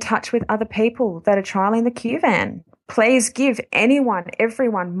put me in touch with other people that are trialing the Q van. Please give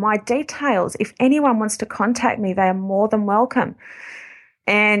everyone my details. If anyone wants to contact me, they are more than welcome.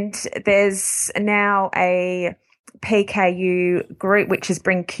 And there's now a PKU group which is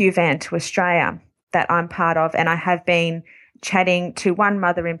Bring Q van to Australia that I'm part of, and I have been chatting to one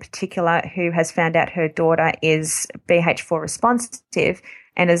mother in particular who has found out her daughter is BH4 responsive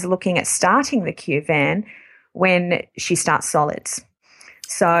and is looking at starting the Kuvan when she starts solids.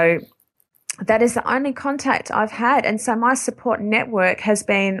 So that is the only contact I've had. And so my support network has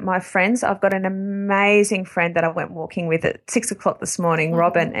been my friends. I've got an amazing friend that I went walking with at 6 o'clock this morning,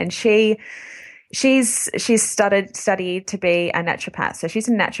 Robin, and she's studied to be a naturopath. So she's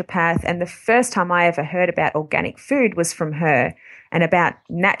a naturopath, and the first time I ever heard about organic food was from her and about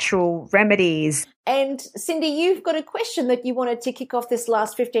natural remedies. And Cindy, you've got a question that you wanted to kick off this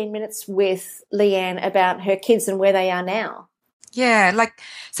last 15 minutes with Leanne about her kids and where they are now. Yeah,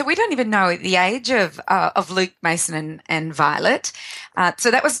 so we don't even know the age of Luke, Mason, and Violet. So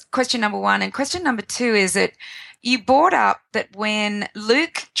that was question number one. And question number two is that you brought up that when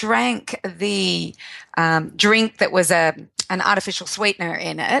Luke drank the drink that was an artificial sweetener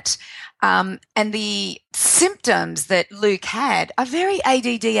in it, and the symptoms that Luke had are very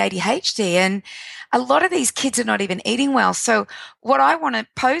ADD, ADHD, and a lot of these kids are not even eating well. So what I want to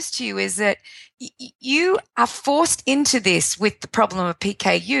pose to you is that you are forced into this with the problem of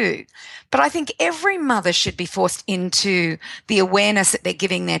PKU, but I think every mother should be forced into the awareness that they're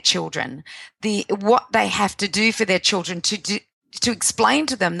giving their children, what they have to do for their children to explain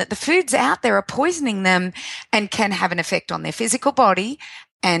to them that the foods out there are poisoning them and can have an effect on their physical body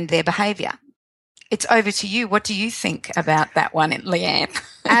and their behaviour. It's over to you. What do you think about that one, Leanne?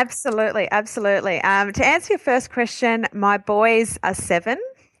 Absolutely. To answer your first question, my boys are 7.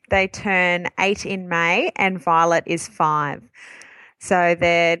 They turn 8 in May, and Violet is 5. So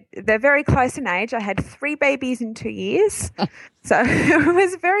they're very close in age. I had 3 babies in 2 years, so it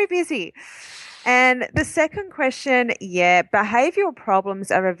was very busy. And the second question, behavioural problems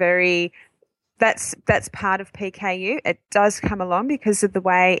are that's part of PKU. It does come along because of the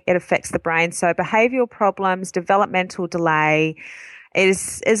way it affects the brain. So behavioural problems, developmental delay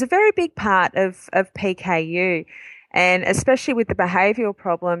is a very big part of PKU. And especially with the behavioural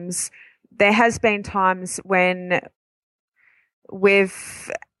problems, there has been times when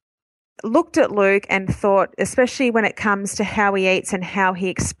we've looked at Luke and thought, especially when it comes to how he eats and how he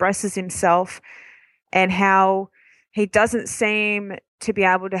expresses himself and how he doesn't seem to be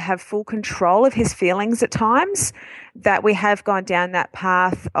able to have full control of his feelings at times, that we have gone down that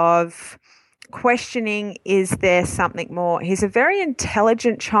path of questioning, is there something more? He's a very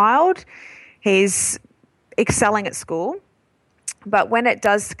intelligent child. He's excelling at school. But when it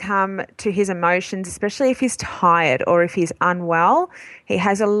does come to his emotions, especially if he's tired or if he's unwell, he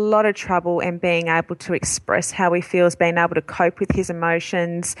has a lot of trouble in being able to express how he feels, being able to cope with his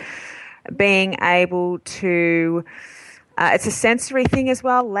emotions, being able to... it's a sensory thing as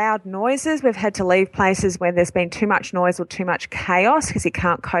well, loud noises. We've had to leave places when there's been too much noise or too much chaos because he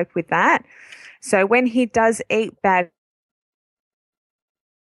can't cope with that. So when he does eat bad,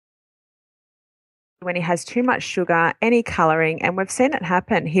 when he has too much sugar, any colouring, and we've seen it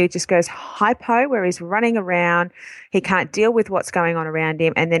happen, he just goes hypo where he's running around, he can't deal with what's going on around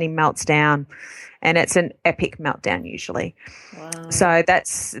him, and then he melts down. And it's an epic meltdown usually. Wow. So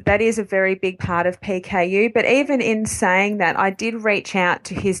that is a very big part of PKU. But even in saying that, I did reach out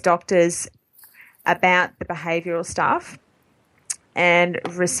to his doctors about the behavioural stuff and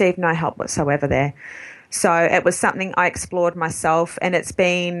received no help whatsoever there. So it was something I explored myself, and it's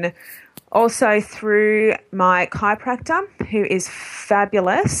been also through my chiropractor, who is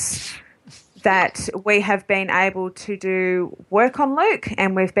fabulous, that we have been able to do work on Luke,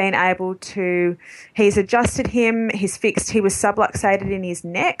 and we've been able to, he's adjusted him, he's fixed, he was subluxated in his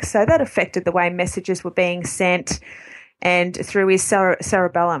neck, so that affected the way messages were being sent and through his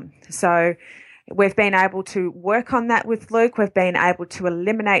cerebellum. So we've been able to work on that with Luke. We've been able to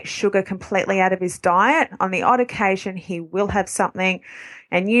eliminate sugar completely out of his diet. On the odd occasion, he will have something,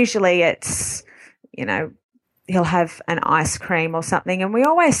 and usually it's, he'll have an ice cream or something. And we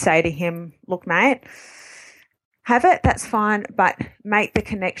always say to him, look, mate, have it, that's fine, but make the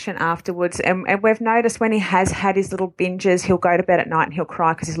connection afterwards. And we've noticed when he has had his little binges, he'll go to bed at night and he'll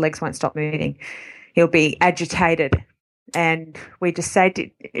cry because his legs won't stop moving. He'll be agitated. And we just say,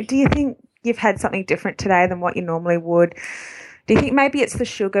 do you think you've had something different today than what you normally would? Do you think maybe it's the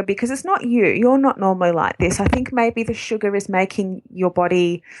sugar? Because it's not you. You're not normally like this. I think maybe the sugar is making your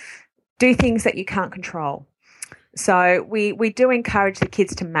body do things that you can't control. So we do encourage the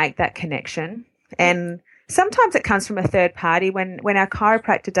kids to make that connection. And sometimes it comes from a third party. When our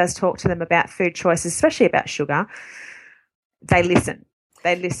chiropractor does talk to them about food choices, especially about sugar, they listen.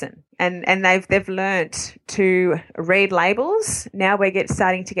 And they've learnt to read labels. Now we're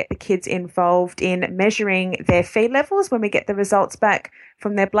starting to get the kids involved in measuring their feed levels when we get the results back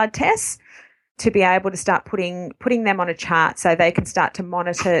from their blood tests, to be able to start putting them on a chart so they can start to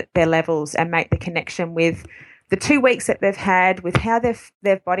monitor their levels and make the connection with the 2 weeks that they've had, with how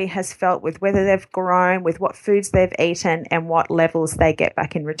their body has felt, with whether they've grown, with what foods they've eaten and what levels they get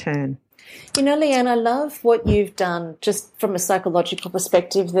back in return. You know, Leanne, I love what you've done just from a psychological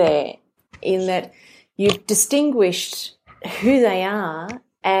perspective there, in that you've distinguished who they are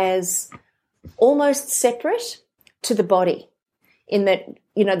as almost separate to the body, in that,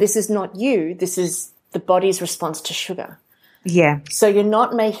 you know, this is not you, this is the body's response to sugar. Yeah. So you're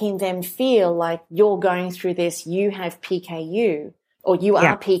not making them feel like you're going through this, you have PKU, or you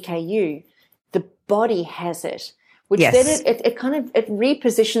are PKU. The body has it, which then it kind of, it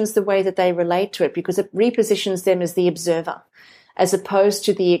repositions the way that they relate to it, because it repositions them as the observer as opposed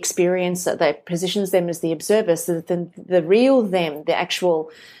to the experiencer. That positions them as the observer, so that the real them, the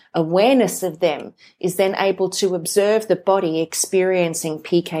actual awareness of them, is then able to observe the body experiencing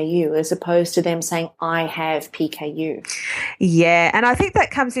PKU, as opposed to them saying, I have PKU. Yeah, and I think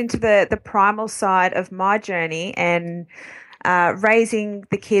that comes into the primal side of my journey, and raising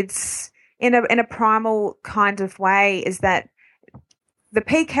the kids in a primal kind of way, is that the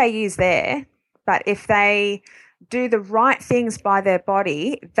PKU is there, but if they do the right things by their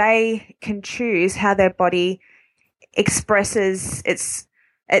body, they can choose how their body expresses its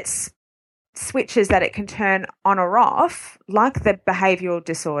switches that it can turn on or off, like the behavioural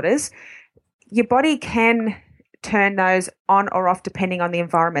disorders. Your body can turn those on or off depending on the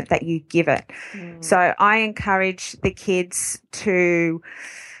environment that you give it. So I encourage the kids to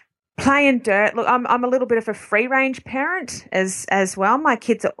play in dirt. Look, I'm a little bit of a free-range parent as well. My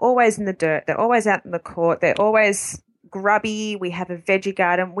kids are always in the dirt. They're always out in the court. They're always grubby. We have a veggie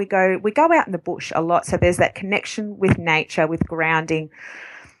garden. We go out in the bush a lot. So there's that connection with nature, with grounding.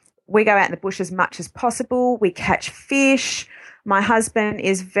 We go out in the bush as much as possible. We catch fish. My husband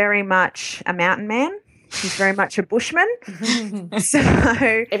is very much a mountain man. He's very much a bushman. So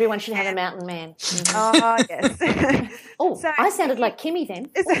everyone should have a mountain man. Oh, yes. Oh, so, I sounded like Kimmy then.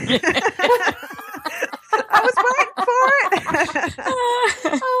 I was waiting for it.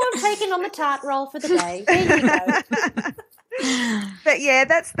 Oh, I'm taking on the tart roll for the day. There you go. But yeah,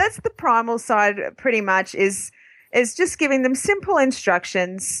 that's the primal side pretty much, is just giving them simple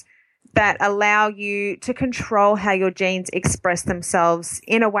instructions that allow you to control how your genes express themselves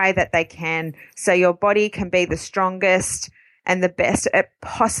in a way that they can, so your body can be the strongest and the best it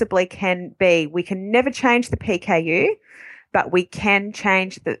possibly can be. We can never change the PKU, but we can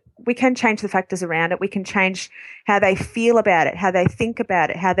change the factors around it. We can change how they feel about it, how they think about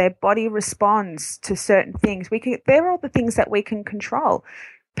it, how their body responds to certain things. They're all the things that we can control.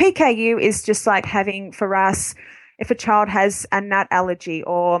 PKU is just like having, for us, if a child has a nut allergy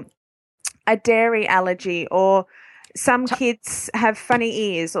or a dairy allergy, or some kids have funny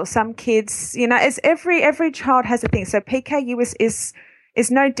ears, or some kids, you know, as every child has a thing. So PKU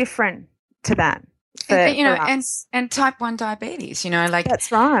is no different to that. And type 1 diabetes, you know, like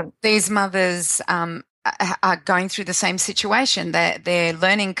that's right. These mothers are going through the same situation. Their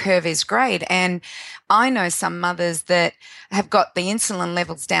learning curve is great. And I know some mothers that have got the insulin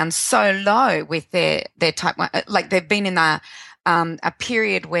levels down so low with their type 1, like they've been in a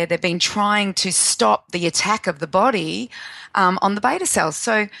period where they've been trying to stop the attack of the body on the beta cells.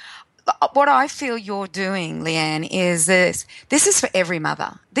 So what I feel you're doing, Leanne, is this is for every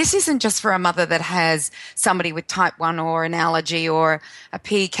mother. This isn't just for a mother that has somebody with type 1 or an allergy or a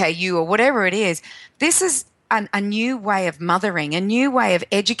PKU or whatever it is. This is a new way of mothering, a new way of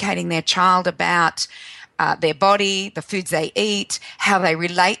educating their child about their body, the foods they eat, how they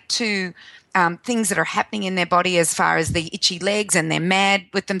relate to things that are happening in their body as far as the itchy legs and they're mad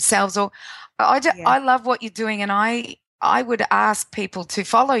with themselves. Or I love what you're doing, and I would ask people to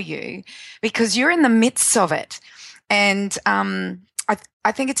follow you because you're in the midst of it. And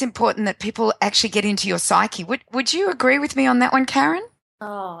I think it's important that people actually get into your psyche. Would you agree with me on that one, Karen?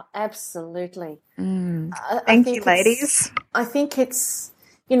 Oh, absolutely. Thank you, ladies. I think it's,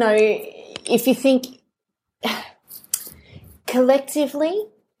 you know, if you think collectively,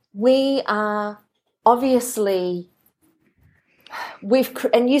 we are obviously,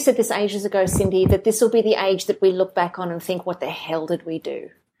 and you said this ages ago, Cindy, that this will be the age that we look back on and think, what the hell did we do?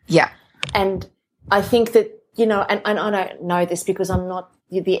 Yeah. And I think that, you know, and I don't know this because I'm not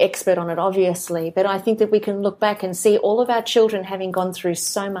the expert on it, obviously, but I think that we can look back and see all of our children having gone through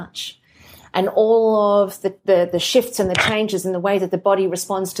so much, and all of the shifts and the changes in the way that the body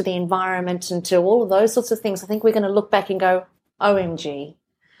responds to the environment and to all of those sorts of things. I think we're going to look back and go, OMG.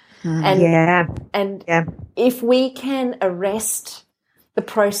 And if we can arrest the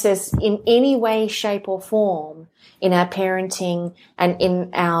process in any way, shape or form in our parenting and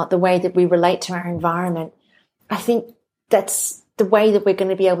in the way that we relate to our environment, I think that's the way that we're going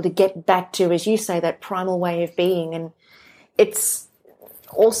to be able to get back to, as you say, that primal way of being. And it's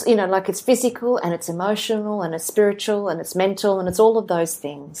also, you know, like it's physical and it's emotional and it's spiritual and it's mental and it's all of those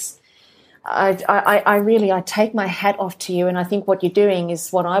things. I really take my hat off to you, and I think what you're doing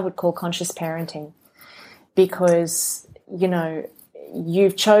is what I would call conscious parenting, because, you know,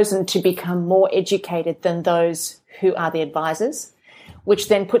 you've chosen to become more educated than those who are the advisors, which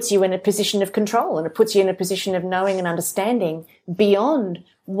then puts you in a position of control, and it puts you in a position of knowing and understanding beyond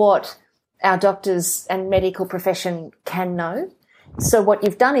what our doctors and medical profession can know. So what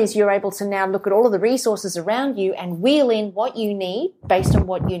you've done is you're able to now look at all of the resources around you and wheel in what you need based on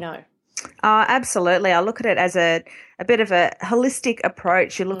what you know. Absolutely. I look at it as a bit of a holistic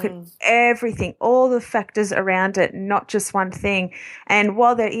approach. You look at everything, all the factors around it, not just one thing. And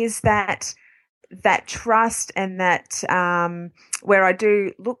while there is that trust and that where I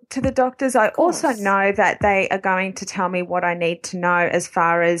do look to the doctors, I also know that they are going to tell me what I need to know as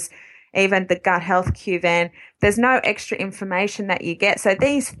far as even the gut health QVAN. There's no extra information that you get. So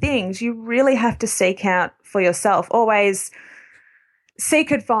these things you really have to seek out for yourself. Always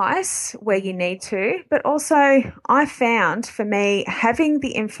seek advice where you need to, but also I found for me having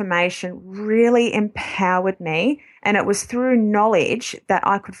the information really empowered me, and it was through knowledge that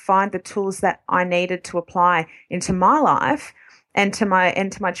I could find the tools that I needed to apply into my life and to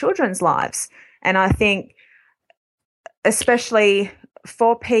my children's lives. And I think especially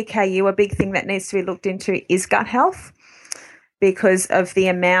for PKU, a big thing that needs to be looked into is gut health, because of the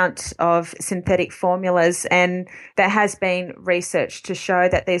amount of synthetic formulas. And there has been research to show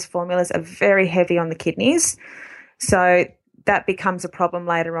that these formulas are very heavy on the kidneys. So that becomes a problem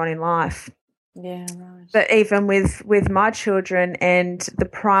later on in life. Yeah, right. But even with my children and the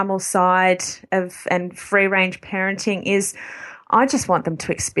primal side and free-range parenting is I just want them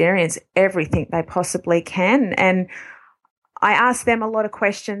to experience everything they possibly can. And I ask them a lot of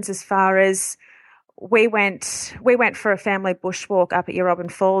questions as far as we went for a family bushwalk up at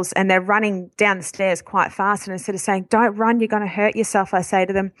Yarrobin Falls, and they're running down the stairs quite fast. And instead of saying, "Don't run, you're going to hurt yourself," I say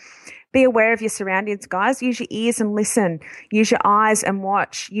to them, "Be aware of your surroundings, guys. Use your ears and listen. Use your eyes and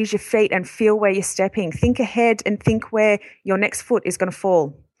watch. Use your feet and feel where you're stepping. Think ahead and think where your next foot is going to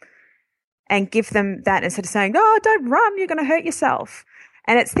fall." And give them that instead of saying, "Oh, don't run, you're going to hurt yourself."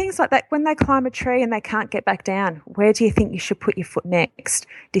 And it's things like that. When they climb a tree and they can't get back down, where do you think you should put your foot next?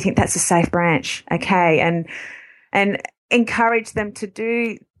 Do you think that's a safe branch? Okay. And encourage them to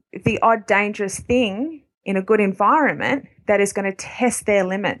do the odd dangerous thing in a good environment that is going to test their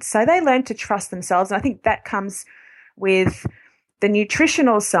limits. So they learn to trust themselves. And I think that comes with the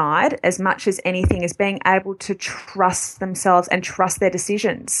nutritional side as much as anything, is being able to trust themselves and trust their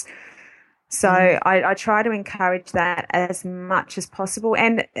decisions. So I try to encourage that as much as possible,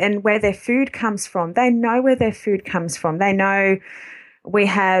 and where their food comes from. They know where their food comes from. They know we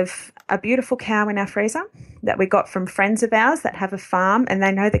have a beautiful cow in our freezer that we got from friends of ours that have a farm, and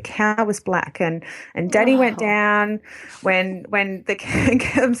they know the cow was black. And Daddy went down when the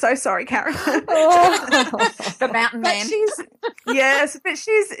I'm so sorry, Karen. The mountain man. But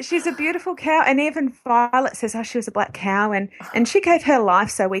she's a beautiful cow, and even Violet says, "Oh, she was a black cow," and she gave her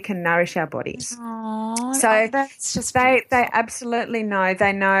life so we can nourish our bodies. Aww, so that's just they absolutely know.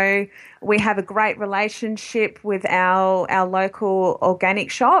 They know we have a great relationship with our local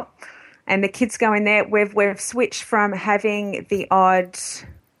organic shop. And the kids go in there. We've switched from having the odd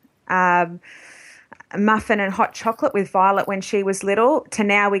muffin and hot chocolate with Violet when she was little to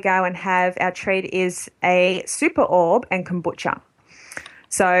now we go and have our treat is a super orb and kombucha.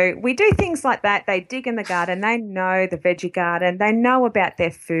 So we do things like that. They dig in the garden. They know the veggie garden. They know about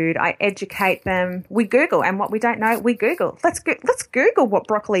their food. I educate them. We Google, and what we don't know, we Google. Let's Google what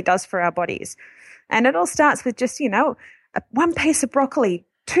broccoli does for our bodies. And it all starts with just, one piece of broccoli,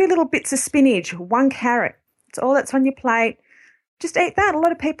 2 little bits of spinach, 1 carrot. It's all that's on your plate. Just eat that. A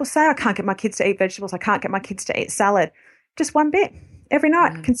lot of people say, "I can't get my kids to eat vegetables. I can't get my kids to eat salad." Just 1 bit every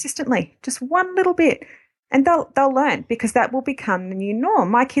night, consistently. Just 1 little bit. And they'll learn, because that will become the new norm.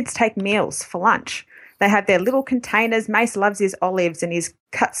 My kids take meals for lunch. They have their little containers. Mace loves his olives and his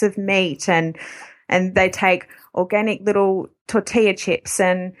cuts of meat, and they take organic little tortilla chips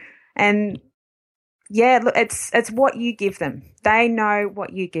and yeah, look, it's what you give them. They know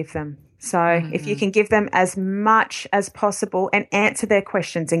what you give them. So if you can give them as much as possible and answer their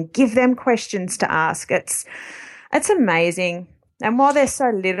questions and give them questions to ask, it's amazing. And while they're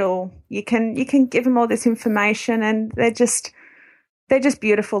so little, you can give them all this information, and they're just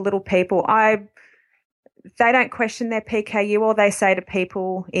beautiful little people. they don't question their PKU. All they say to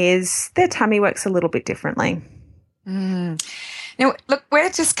people is their tummy works a little bit differently. Now, look,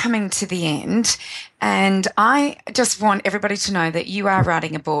 we're just coming to the end, and I just want everybody to know that you are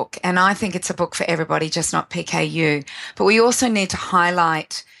writing a book, and I think it's a book for everybody, just not PKU. But we also need to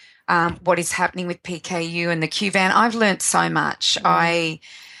highlight what is happening with PKU and the QVAN. I've learnt so much. Like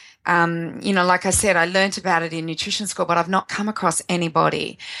I said, I learnt about it in nutrition school, but I've not come across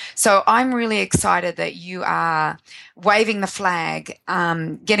anybody. So I'm really excited that you are waving the flag,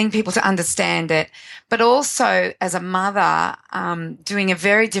 getting people to understand it, but also as a mother, doing a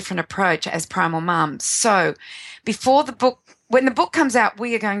very different approach as Primal Mum. So when the book comes out,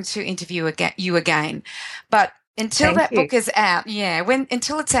 we are going to interview you again. But until book is out,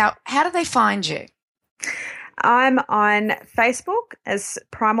 until it's out, how do they find you? I'm on Facebook as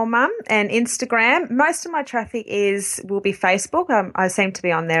Primal Mum and Instagram. Most of my traffic will be Facebook. I seem to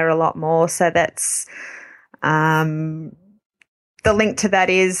be on there a lot more. So that's the link to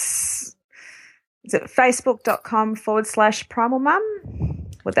that is it facebook.com/Primal Mum?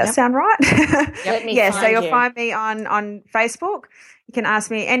 Would that sound right? So you'll find me on Facebook. You can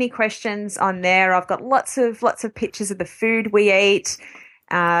ask me any questions on there. I've got lots of pictures of the food we eat,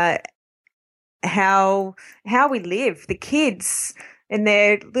 how we live, the kids and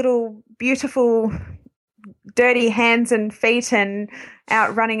their little beautiful dirty hands and feet and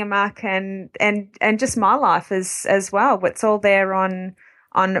out running amok and just my life as well. It's all there on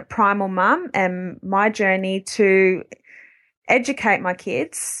Primal Mum and my journey to educate my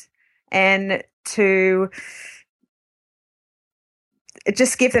kids and to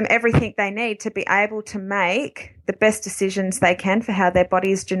just give them everything they need to be able to make the best decisions they can for how their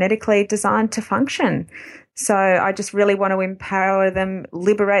body is genetically designed to function. So I just really want to empower them,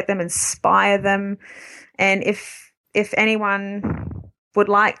 liberate them, inspire them. And if anyone would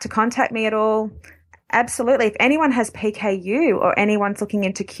like to contact me at all, absolutely. If anyone has PKU or anyone's looking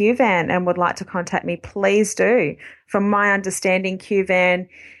into QVAN and would like to contact me, please do. From my understanding, QVAN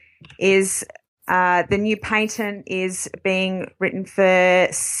is the new patent is being written for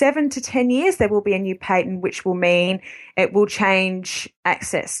 7 to 10 years. There will be a new patent, which will mean it will change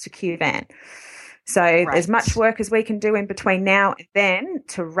access to QVAN. So There's much work as we can do in between now and then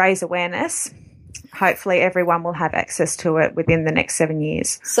to raise awareness. Hopefully everyone will have access to it within the next 7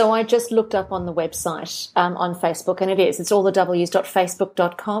 years. So I just looked up on the website on Facebook, and it's all the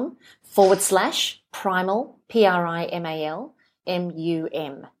w's.facebook.com/primal, PRIMAL,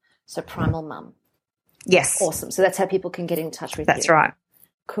 MUM. So Primal Mum. Yes. Awesome. So that's how people can get in touch with you. That's right.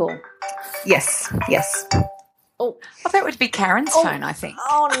 Cool. Yes. Oh, that would be Karen's phone, I think.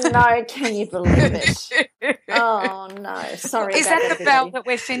 Oh, no. Can you believe it? Oh, no. Sorry. Is that the bell that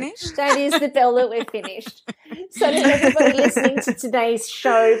we're finished? That is the bell that we're finished. So to everybody listening to today's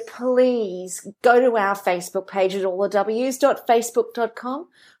show, please go to our Facebook page at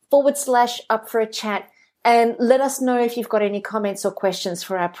allthews.facebook.com/up-for-a-chat. And let us know if you've got any comments or questions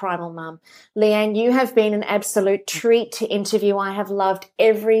for our Primal Mum. Leanne, you have been an absolute treat to interview. I have loved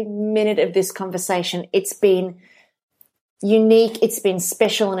every minute of this conversation. It's been unique, it's been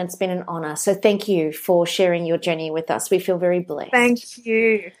special, and it's been an honour. So thank you for sharing your journey with us. We feel very blessed. Thank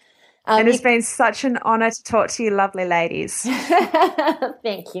you. And it's been such an honour to talk to you lovely ladies.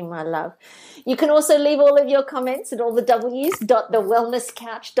 Thank you, my love. You can also leave all of your comments at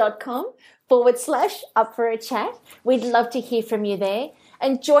allthewellnesscouch.com/up-for-a-chat. We'd love to hear from you there.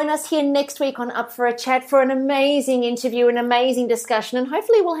 And join us here next week on Up for a Chat for an amazing interview, an amazing discussion, and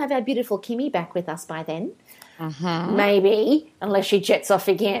hopefully we'll have our beautiful Kimmy back with us by then. Maybe, unless she jets off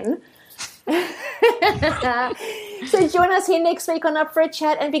again. So join us here next week on Up for a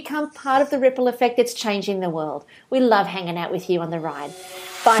Chat and become part of the ripple effect that's changing the world. We love hanging out with you on the ride.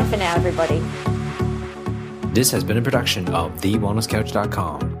 Bye for now, everybody. This has been a production of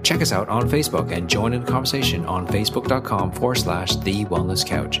TheWellnessCouch.com. Check us out on Facebook and join in the conversation on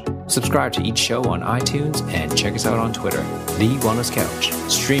Facebook.com/TheWellnessCouch. Subscribe to each show on iTunes and check us out on Twitter. The Wellness Couch,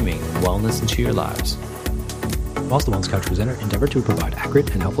 streaming wellness into your lives. Whilst the Wellness Couch presenter endeavored to provide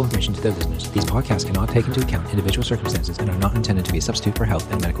accurate and helpful information to their listeners, these podcasts cannot take into account individual circumstances and are not intended to be a substitute for health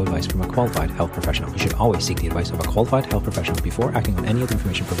and medical advice from a qualified health professional. You should always seek the advice of a qualified health professional before acting on any of the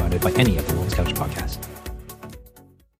information provided by any of the Wellness Couch podcasts.